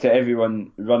luck to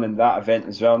everyone running that event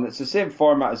as well. And it's the same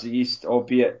format as the East,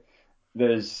 albeit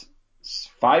there's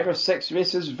 5 or 6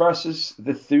 races versus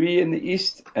the 3 in the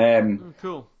East.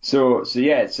 Cool. So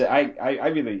yeah, I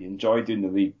really enjoy doing the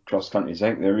league cross countries. I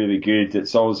think they're really good.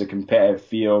 It's always a competitive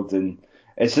field, and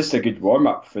it's just a good warm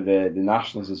up for the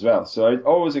nationals as well. So I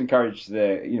always encourage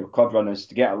the club runners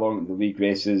to get along to the league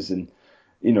races and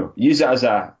use it as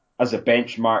a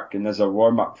benchmark and as a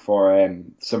warm up for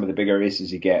some of the bigger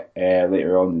races you get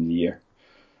later on in the year.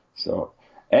 So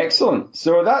excellent.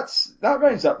 So that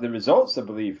rounds up the results, I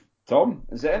believe. Tom,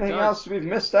 is there anything else we've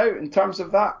missed out in terms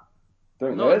of that?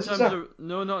 Not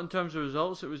in terms of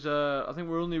results. It was I think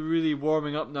we're only really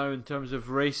warming up now in terms of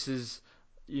races,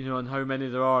 and how many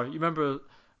there are. I remember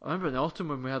in autumn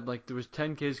when we had there was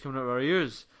 10Ks coming out of our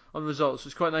ears on results.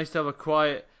 It's quite nice to have a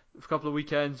quiet couple of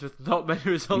weekends with not many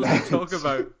results to talk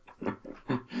about.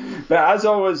 But as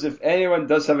always, if anyone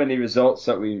does have any results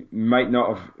that we might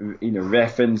not have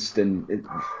referenced, and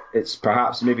it's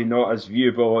perhaps maybe not as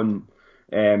viewable on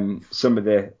some of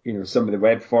the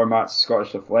web formats,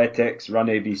 Scottish Athletics, Run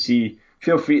ABC,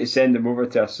 feel free to send them over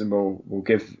to us, and we'll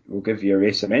give you a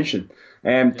race a mention.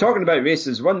 Talking about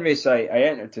races, one race I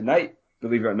entered tonight,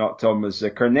 believe it or not, Tom, was the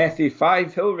Carnethy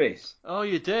 5 hill race. Oh,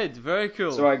 you did? Very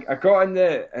cool. So I got in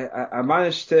I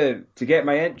managed to get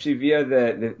my entry via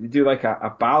they do like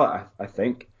a ballot, I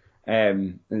think.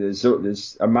 And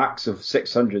there's a max of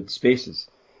 600 spaces.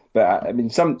 But I mean,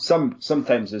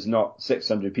 sometimes there's not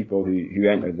 600 people who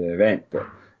enter the event.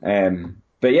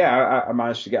 But yeah, I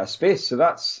managed to get a space. So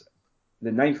that's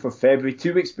the 9th of February,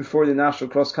 2 weeks before the National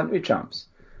Cross Country Champs.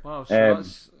 Wow, so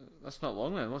that's not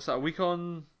long then. What's that, a week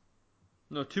on?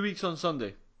 No, 2 weeks on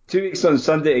Sunday. 2 weeks on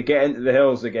Sunday to get into the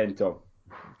hills again, Tom.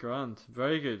 Grand,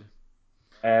 very good.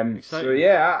 So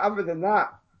yeah, other than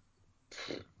that,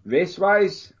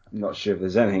 race-wise, I'm not sure if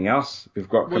there's anything else we've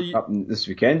got coming up this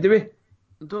weekend, do we?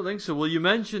 I don't think so. Well, you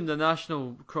mentioned the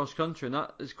national cross country, and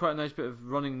that is quite a nice bit of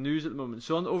running news at the moment.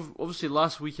 So obviously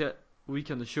last week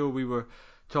on the show we were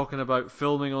talking about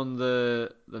filming on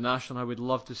the national. How we'd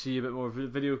love to see a bit more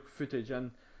video footage,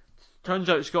 and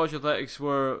turns out Scottish Athletics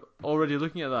were already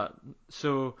looking at that.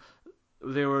 So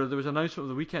there was an announcement of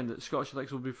the weekend that Scottish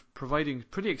Athletics will be providing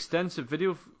pretty extensive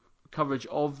video coverage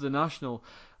of the national.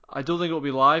 I don't think it'll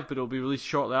be live, but it'll be released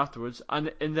shortly afterwards.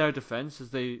 And in their defence, as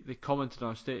they commented on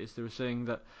our status, they were saying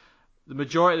that the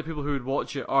majority of the people who would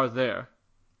watch it are there,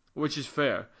 which is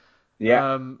fair.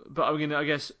 Yeah. But I mean, I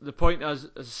guess the point as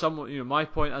someone, my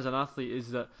point as an athlete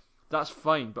is that that's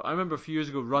fine. But I remember a few years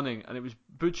ago running, and it was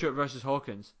Butchert versus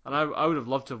Hawkins, and I would have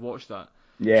loved to have watched that.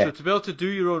 Yeah. So to be able to do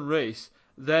your own race,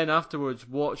 then afterwards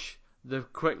watch the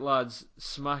quick lads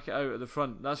smack it out at the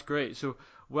front, that's great. So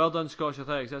well done, Scottish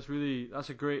Athletics. That's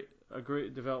a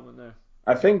great development there.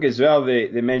 I think as well they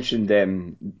mentioned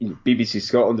BBC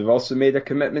Scotland have also made a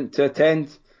commitment to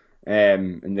attend,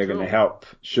 and they're going to help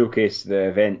showcase the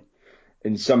event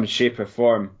in some shape or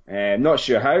form. Not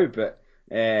sure how, but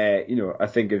I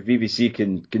think if BBC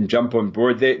can jump on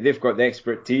board, they've got the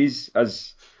expertise,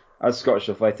 as Scottish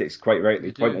Athletics quite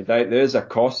rightly pointed out. There is a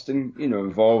cost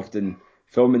involved in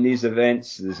filming these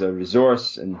events. There's a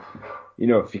resource, and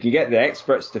if you can get the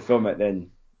experts to film it,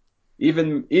 then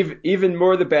even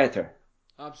more the better.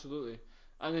 Absolutely.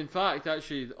 And in fact,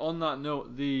 actually, on that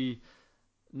note, the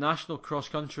national cross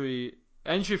country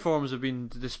entry forms have been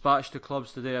dispatched to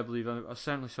clubs today, I believe. I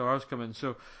certainly saw ours come in.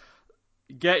 So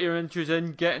get your entries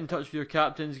in, get in touch with your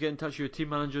captains, get in touch with your team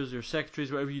managers, your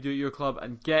secretaries, whatever you do at your club,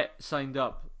 and get signed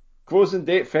up. Closing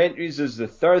date for entries is the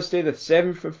Thursday, the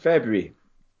 7th of February.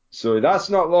 So that's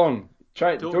not long.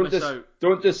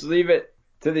 Don't just leave it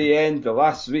to the end, the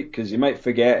last week, because you might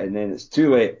forget and then it's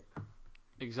too late.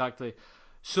 Exactly.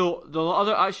 So the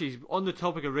other, actually, on the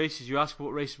topic of races, you asked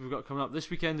what races we've got coming up. This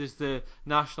weekend is the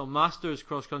National Masters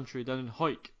cross country down in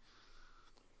Hawick.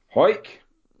 Hawick?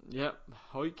 Yep,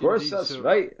 Hawick. Of course, indeed. that's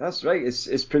right. That's right.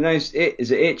 It's pronounced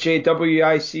is it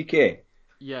Hawick?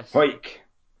 Yes. Hawick.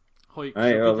 Hawick.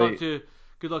 Right, So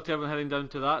good luck to everyone heading down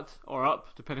to that, or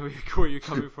up, depending where you're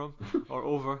coming from, or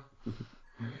over.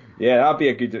 Yeah, that'll be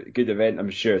a good event,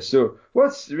 I'm sure. So,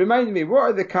 remind me, what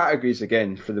are the categories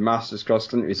again for the Masters Cross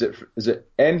Country? Is it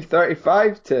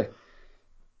M35 to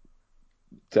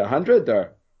 100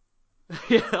 or?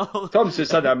 Yeah. Tom's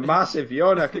just had a massive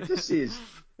yawn. I could just see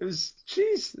it was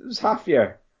half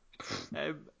year.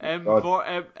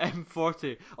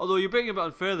 M40. Although you're being a bit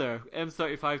unfair there.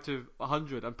 M35 to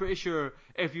 100. I'm pretty sure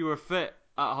if you were fit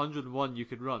at 101, you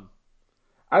could run.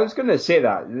 I was going to say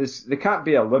that there can't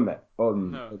be a limit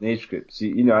on age groups.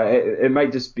 It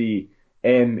might just be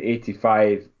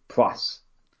M85 plus.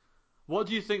 What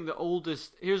do you think the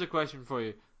oldest? Here's a question for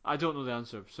you. I don't know the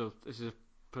answer, so this is a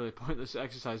pretty pointless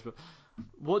exercise. But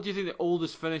what do you think the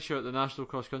oldest finisher at the National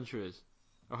Cross Country is,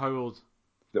 or how old?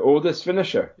 The oldest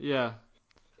finisher? Yeah.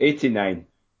 89.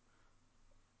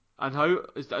 And how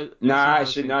is that? I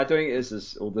don't think it's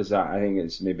as old as that. I think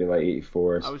it's maybe like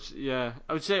 84. I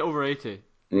would say over 80.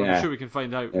 Yeah. I'm sure we can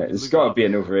find out. Yeah, it's got to be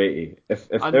an over 80. If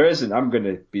there isn't, I'm going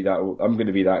to be that old. I'm going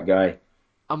to be that guy.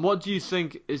 And what do you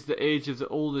think is the age of the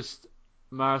oldest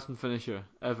marathon finisher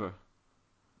ever?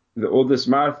 The oldest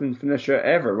marathon finisher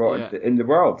ever? In the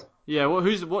world? Yeah. What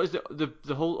is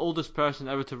the whole oldest person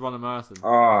ever to run a marathon?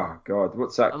 Oh God,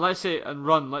 what's that? And let's say I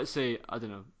don't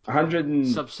know. 100 and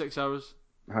sub 6 hours.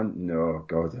 No,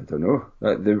 God, I don't know.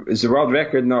 Is the world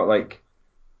record not like?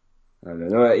 I don't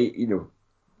know.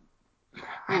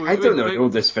 I don't know the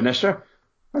oldest finisher.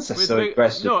 That's a silly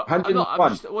question. No,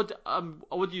 101.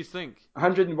 What do you think?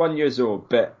 101 years old,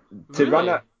 but to run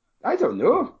it, I don't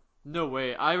know. No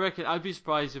way. I reckon I'd be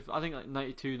surprised if I think like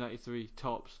 92, 93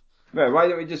 tops. Right, why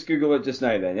don't we just Google it just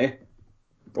now then, eh?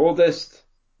 Oldest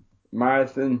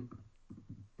marathon.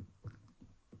 You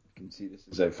can see this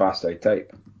is how fast I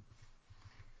type.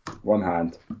 One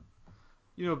hand.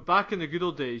 Back in the good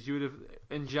old days,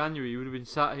 in January, you would have been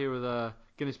sat here with a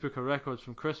Guinness Book of Records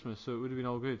from Christmas, so it would have been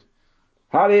all good.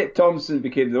 Harriet Thompson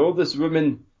became the oldest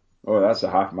woman. Oh, that's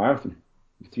a half marathon.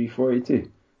 3:42.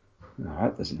 No,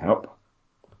 that doesn't help.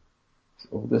 It's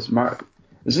the oldest marathon.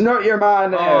 Is it not your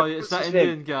man? Oh, it's that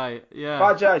Indian guy. Yeah.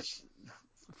 Fajr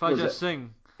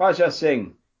Singh. Fajr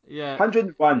Singh. Yeah.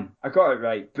 101. I got it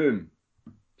right. Boom.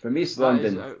 From East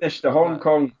London. Finished the Hong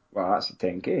Kong. Well, that's a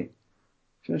 10k.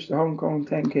 Finished the Hong Kong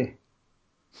 10k.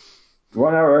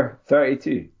 1 hour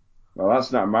 32. Well,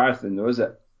 that's not a marathon, though, is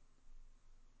it?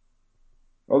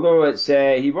 Although it's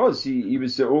he was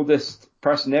the oldest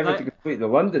person ever to complete the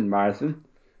London Marathon.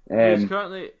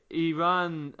 He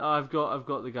ran. I've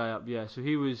got the guy up. Yeah, so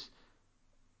he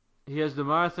has the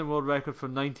marathon world record for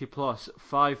 90 plus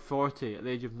 5:40 at the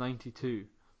age of 92.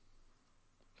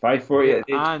 5:40 at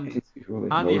the age of 92.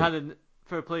 And he had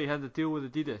fair play. He had to deal with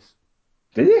Adidas.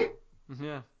 Did he?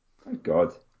 Yeah. Thank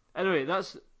God. Anyway,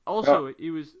 that's also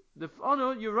he was the. Oh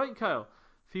no, you're right, Kyle.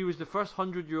 He was the first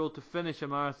 100-year-old to finish a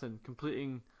marathon,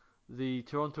 completing the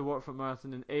Toronto Waterfront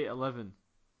Marathon in 8:11.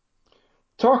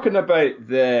 Talking about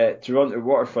the Toronto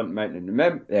Waterfront Marathon.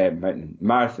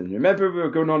 Remember we were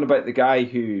going on about the guy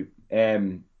who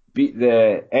beat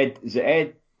the Ed? Is it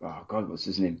Ed? Oh God, what's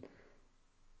his name?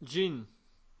 Gene.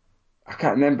 I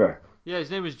can't remember. Yeah,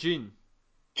 his name was Gene.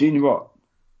 Gene what?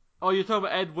 Oh, you're talking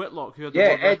about Ed Whitlock, who had the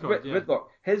world record. Whitlock.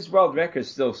 His world record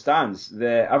still stands.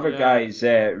 The other guy's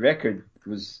record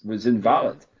was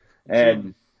invalid.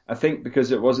 I think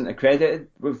because it wasn't accredited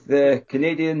with the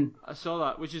Canadian. I saw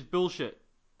that, which is bullshit,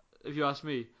 if you ask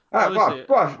me.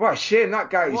 What a shame that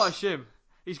guy's. What a shame.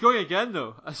 He's going again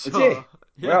though. I saw. Is he?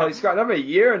 Yeah. Well, he's got another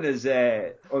year on his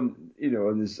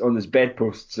on his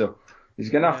bedpost, so he's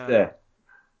gonna have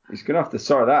to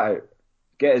sort that out.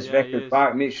 Get his record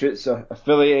back, make sure it's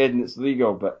affiliated and it's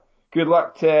legal. But good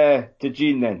luck to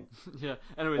Gene then. Yeah.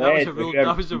 Anyway, that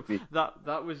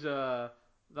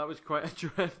was quite a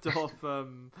drift off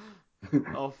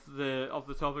off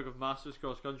the topic of Masters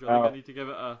Cross Country. I think I need to give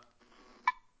it a.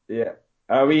 Yeah.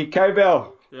 A wee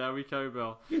cowbell. Yeah, a wee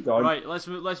cowbell. Good on. Right, let's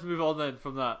move on then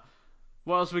from that.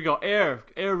 What else we got? Air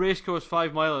Racecourse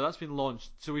 5 miler. That's been launched.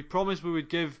 So we promised we would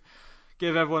give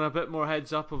give everyone a bit more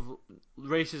heads up of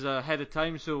races ahead of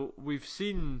time. So we've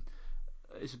seen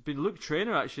it's been Luke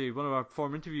Trainer, actually, one of our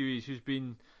former interviewees, who's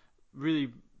been really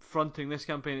fronting this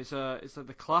campaign. It's like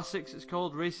the Classics, it's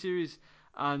called, race series,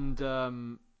 and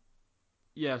so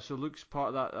Luke's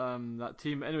part of that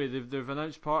team. Anyway, they've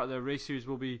announced part of their race series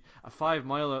will be a 5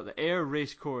 miler at the Ayr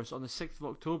race course on the 6th of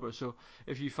October. So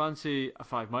if you fancy a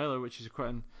 5 miler, which is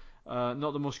quite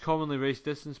not the most commonly raced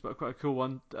distance, but quite a cool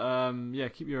one,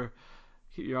 keep your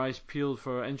eyes peeled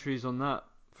for entries on that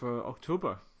for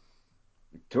October.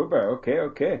 October,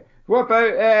 okay. What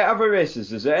about other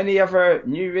races? Is there any other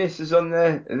new races on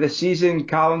the season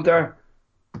calendar?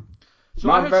 So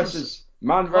man versus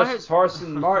horse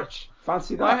in March.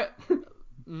 Fancy that?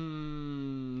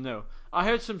 No. I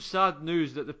heard some sad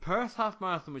news that the Perth Half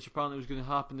Marathon, which apparently was going to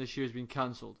happen this year, has been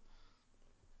cancelled.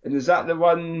 And is that the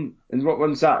one? And what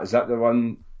one's that? Is that the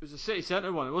one? It was the city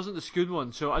centre one. It wasn't the Scone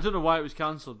one, so I don't know why it was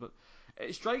cancelled. But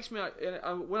it strikes me,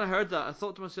 when I heard that, I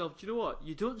thought to myself, do you know what?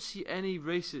 You don't see any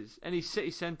races, any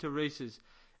city centre races,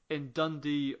 in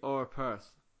Dundee or Perth.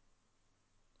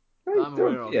 That I'm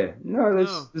aware of. Yeah, no,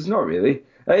 there's not really.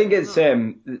 I think it's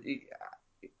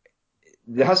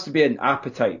there has to be an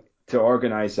appetite to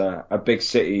organise a big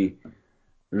city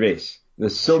race.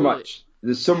 There's so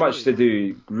much to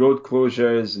do. Road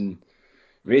closures and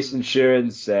race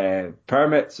insurance,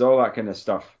 permits, all that kind of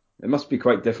stuff. It must be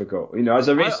quite difficult. As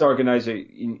a race organiser,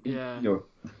 you know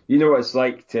what it's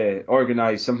like to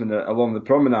organise something along the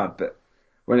promenade. But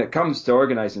when it comes to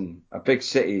organising a big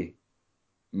city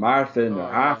marathon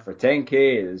or half or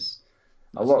 10K, there's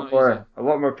a lot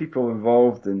more people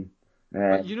involved and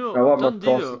a lot Dundee,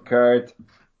 more costs incurred.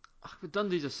 But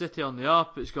Dundee's a city on the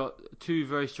up. It's got 2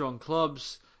 very strong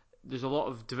clubs. There's a lot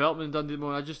of development in Dundee at the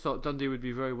moment. I just thought Dundee would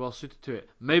be very well suited to it.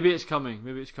 Maybe it's coming.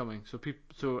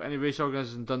 So any race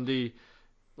organisers in Dundee,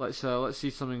 let's see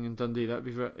something in Dundee.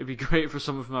 It'd be great for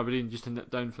someone from Aberdeen just to nip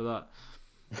down for that.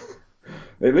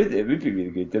 It would be really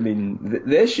good. I mean,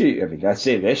 the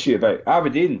issue about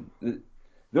Aberdeen, the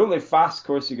only fast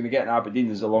course you're going to get in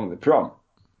Aberdeen is along the Prom.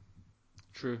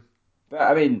 True. But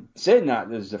I mean, saying that,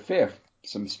 there's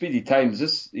some speedy times.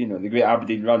 The Great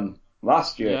Aberdeen Run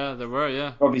last year. Yeah, there were.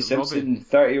 Yeah. Robbie Simpson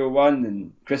 30:01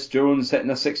 and Chris Jones hitting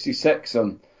a 66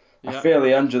 on a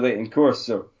fairly undulating course.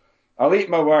 So I'll eat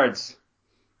my words.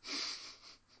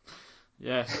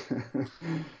 Yes.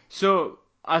 So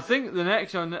I think the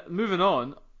next one, moving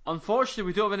on. Unfortunately,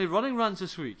 we don't have any running rants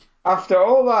this week. After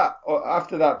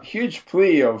that huge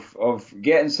plea of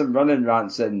getting some running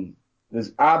rants in,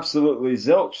 there's absolutely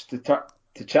zilch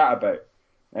to chat about.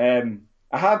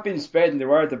 I have been spreading the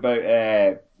word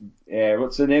about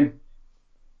what's her name,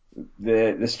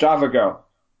 the Strava girl.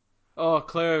 Oh,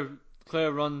 Claire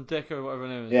Rundick or whatever her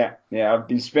name is. Yeah. I've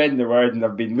been spreading the word and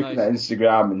I've been looking at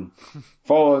Instagram and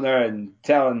following her and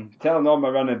telling all my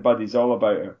running buddies all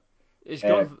about her.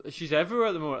 She's everywhere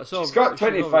at the moment. She's got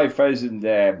 25,000.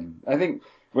 I think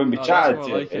when we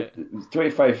chatted,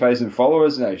 25,000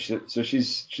 followers now. So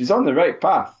she's on the right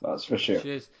path. That's for sure.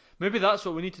 She is. Maybe that's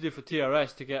what we need to do for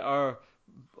TRS to get our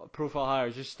profile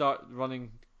higher. Just start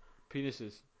running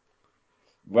penises.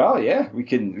 Well, yeah, we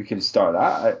can start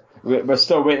that. We're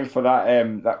still waiting for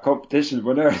that competition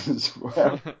winner as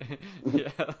well.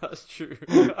 Yeah, that's true.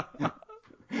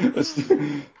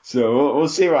 So we'll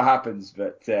see what happens,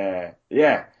 but yeah.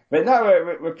 But now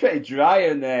we're pretty dry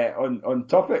on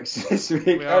topics this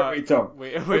week, aren't we, Tom?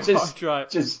 Which is dry.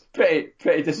 Just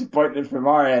pretty disappointing from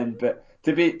our end. But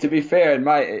to be fair,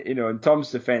 in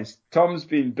Tom's defence, Tom's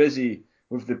been busy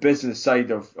with the business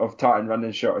side of Tartan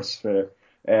Running Shorts for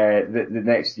the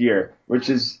next year, which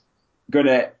is going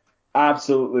to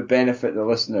absolutely benefit the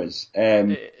listeners.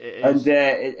 And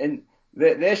the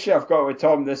issue I've got with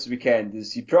Tom this weekend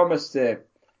is he promised to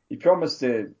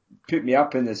put me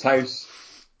up in his house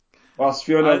whilst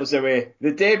Fiona was away.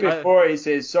 The day before he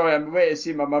says, "Sorry, I'm away to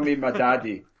see my mummy and my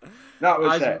daddy." That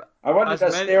was it. I wanted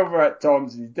to stay over at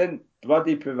Tom's and he didn't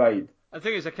bloody provide. The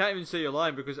thing is, I can't even say you're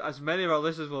lying because as many of our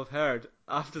listeners will have heard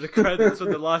after the credits on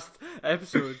the last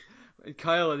episode,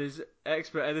 Kyle and his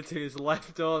expert editing has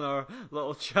left on our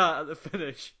little chat at the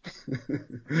finish.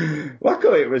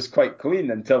 Luckily, it was quite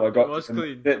clean until I got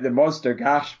the Monster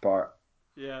Gash part.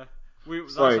 Yeah,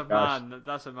 that's a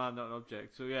man, not an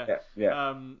object. So yeah.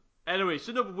 Anyway,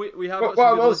 so no, we have. What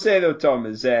I will say though, Tom,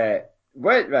 is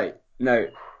right now,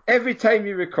 every time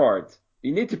you record,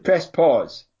 you need to press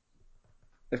pause.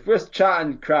 If we're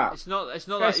chatting crap, it's not that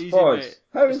easy, pause. mate.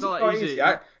 How is it not easy?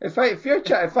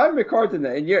 If I'm recording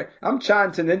it and I'm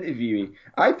chatting to an interviewee,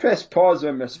 I press pause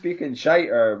when we're speaking shite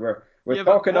or we're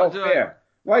talking off air.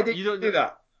 Why did you do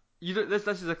that? This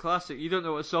is a classic. You don't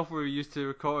know what software we use to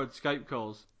record Skype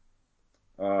calls.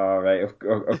 All right.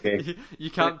 Okay.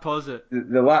 You can't pause it.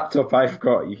 The laptop I've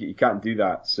got, you can't do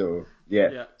that. So yeah.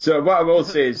 Yeah. So what I will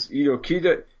say is,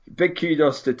 big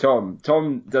kudos to Tom.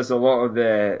 Tom does a lot of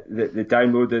the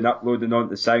downloading, uploading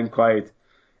onto SoundCloud.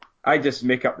 I just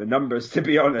make up the numbers, to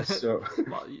be honest. So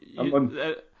Well, I'm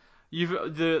on. you've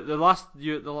the last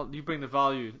you bring the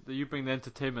value, that you bring the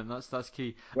entertainment. That's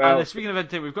key. And Well, speaking of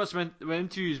entertainment, we've got some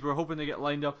interviews we're hoping to get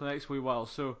lined up in the next wee while.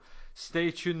 So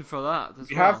stay tuned for that as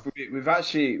well. we've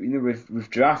actually, we've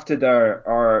drafted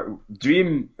our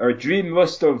dream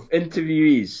list of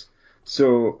interviewees.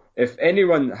 So if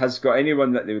anyone has got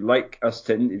anyone that they would like us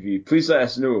to interview, please let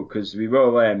us know, because we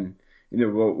will,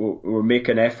 we'll make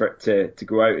an effort to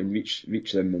go out and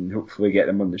reach them and hopefully get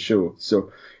them on the show.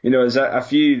 So, there's a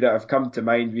few that have come to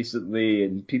mind recently,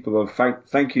 and people have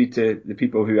thank you to the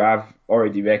people who have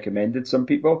already recommended some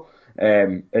people.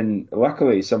 And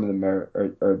luckily some of them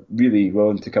are really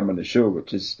willing to come on the show,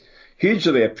 which is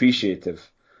hugely appreciative.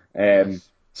 Yes.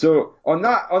 So on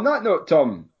that note,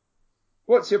 Tom,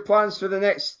 what's your plans for the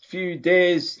next few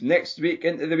days, next week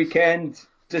into the weekend?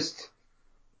 Just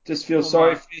feel Well,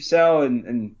 sorry for yourself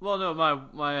and well, no,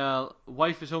 my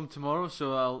wife is home tomorrow,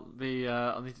 so I'll need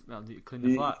to clean the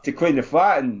you need flat. to clean the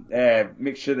flat and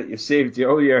make sure that you've saved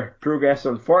all your progress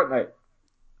on Fortnite.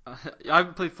 I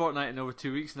haven't played Fortnite in over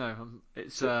 2 weeks now.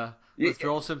 It's So, you,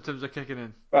 withdrawal symptoms are kicking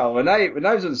in. well, when I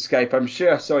was on Skype, I'm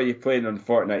sure I saw you playing on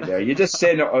Fortnite there. You're just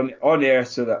saying it on air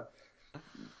so that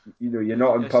you're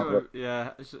not in Yeah, public.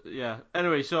 so yeah.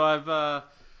 Anyway, so I've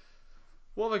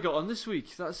what have I got on this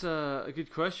week? That's a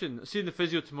good question. Seeing the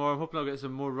physio tomorrow. I'm hoping I'll get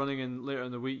some more running in later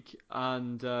in the week,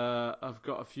 and I've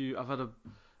got a few. I've had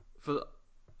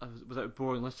without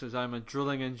boring listeners, I'm a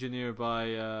drilling engineer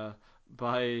by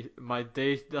my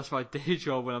day. That's my day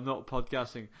job when I'm not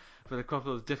podcasting. For a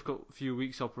couple of difficult few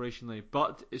weeks operationally,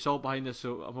 but it's all behind us,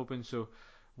 so I'm hoping so.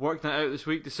 Working it out this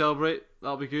week to celebrate.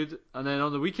 That'll be good. And then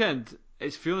on the weekend,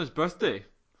 it's Fiona's birthday.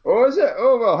 Oh, is it?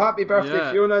 Oh, well, happy birthday,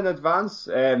 Yeah, Fiona, in advance.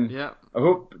 yeah. I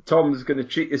hope Tom's going to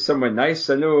treat you somewhere nice.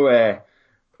 I know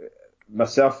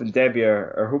myself and Debbie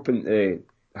are hoping to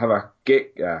have a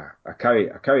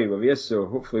curry with you, so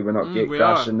hopefully we're not gate We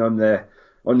are. crashing on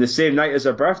the same night as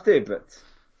her birthday, but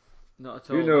Not at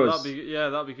who all. No, that'd knows? be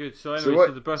that'd be good. So So anyway, so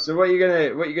what? the birth. So what you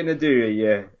gonna do?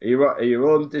 Are you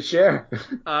willing to share?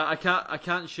 I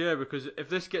can't share because if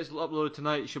this gets uploaded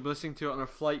tonight, she'll be listening to it on her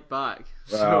flight back.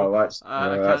 Well, So I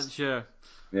can't that's share.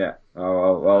 yeah.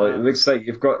 Oh well, it Um, looks like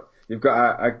you've got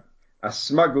a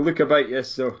smug look about you,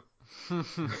 so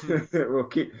we'll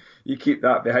keep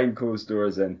that behind closed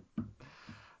doors then.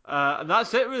 and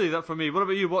that's it really. That for me. What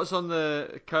about you? What's on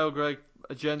the Kyle Gregg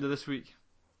agenda this week?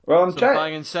 Well, I'm Some trying.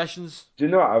 banging sessions. Do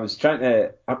you know what? I was trying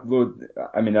to upload.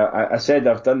 I mean, I said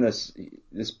I've done this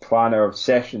planner of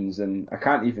sessions, and I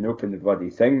can't even open the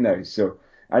bloody thing now. So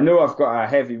I know I've got a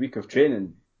heavy week of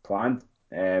training planned.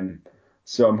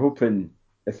 So I'm hoping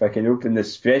if I can open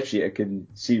this spreadsheet, I can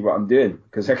see what I'm doing,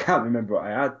 because I can't remember what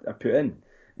I put in.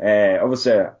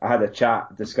 Obviously, I had a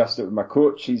chat, discussed it with my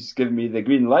coach. He's given me the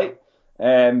green light.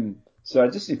 So I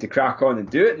just need to crack on and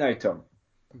do it now, Tom.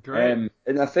 Great.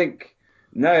 And I think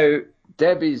now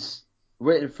Debbie's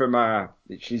waiting for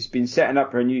she's been setting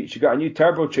up she got a new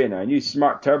turbo trainer, a new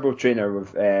smart turbo trainer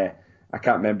with, I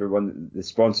can't remember the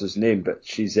sponsor's name, but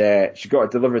she got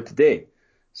it delivered today.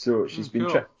 So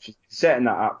Cool. she's setting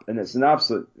that up, and it's an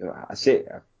absolute, I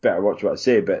better watch what I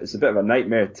say, but it's a bit of a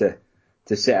nightmare to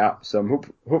set up. So I'm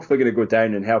hopefully going to go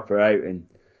down and help her out and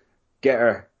get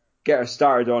her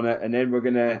started on it, and then we're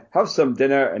going to have some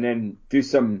dinner and then do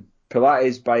some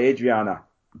Pilates by Adriana.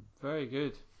 Very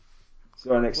good.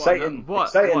 So an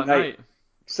What a night.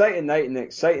 exciting night, and an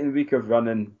exciting week of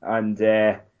running and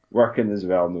working as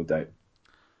well, no doubt.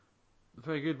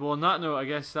 Very good. Well, on that note, I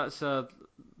guess I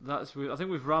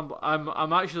think we've rambled.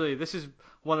 I'm actually, this is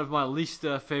one of my least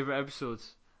favorite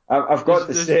episodes. I've This got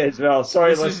to this say as well.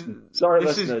 Sorry, this is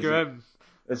listeners. grim.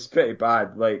 It's pretty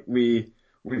bad. Like we've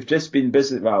just been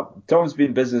business. Well, Tom's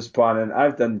been business planning.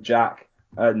 I've done Jack,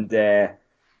 and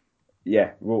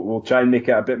yeah, we'll try and make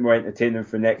it a bit more entertaining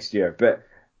for next year. But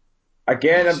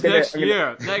again, Next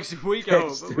year, next week. I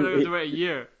hope we're going to do it a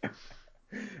year.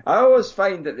 I always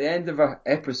find at the end of an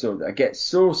episode, I get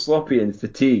so sloppy and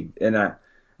fatigued, and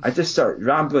I just start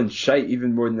rambling shite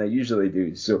even more than I usually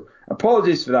do. So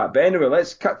apologies for that. But anyway,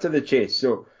 let's cut to the chase.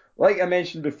 So, like I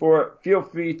mentioned before, feel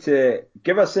free to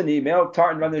give us an email,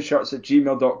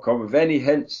 tartanrunningshorts@gmail.com, with any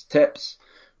hints, tips,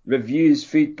 reviews,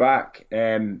 feedback,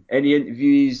 any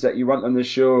interviews that you want on the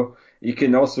show. You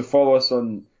can also follow us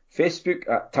on Facebook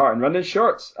at Tartan Running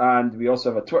Shorts, and we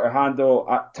also have a Twitter handle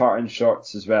at Tartan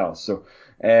Shorts as well. So,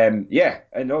 yeah,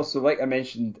 and also, like I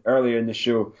mentioned earlier in the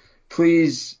show,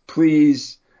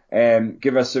 please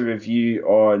give us a review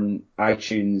on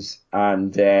iTunes,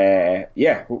 and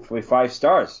hopefully 5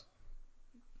 stars.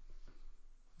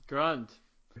 Grand.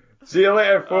 See you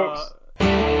later,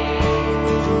 folks.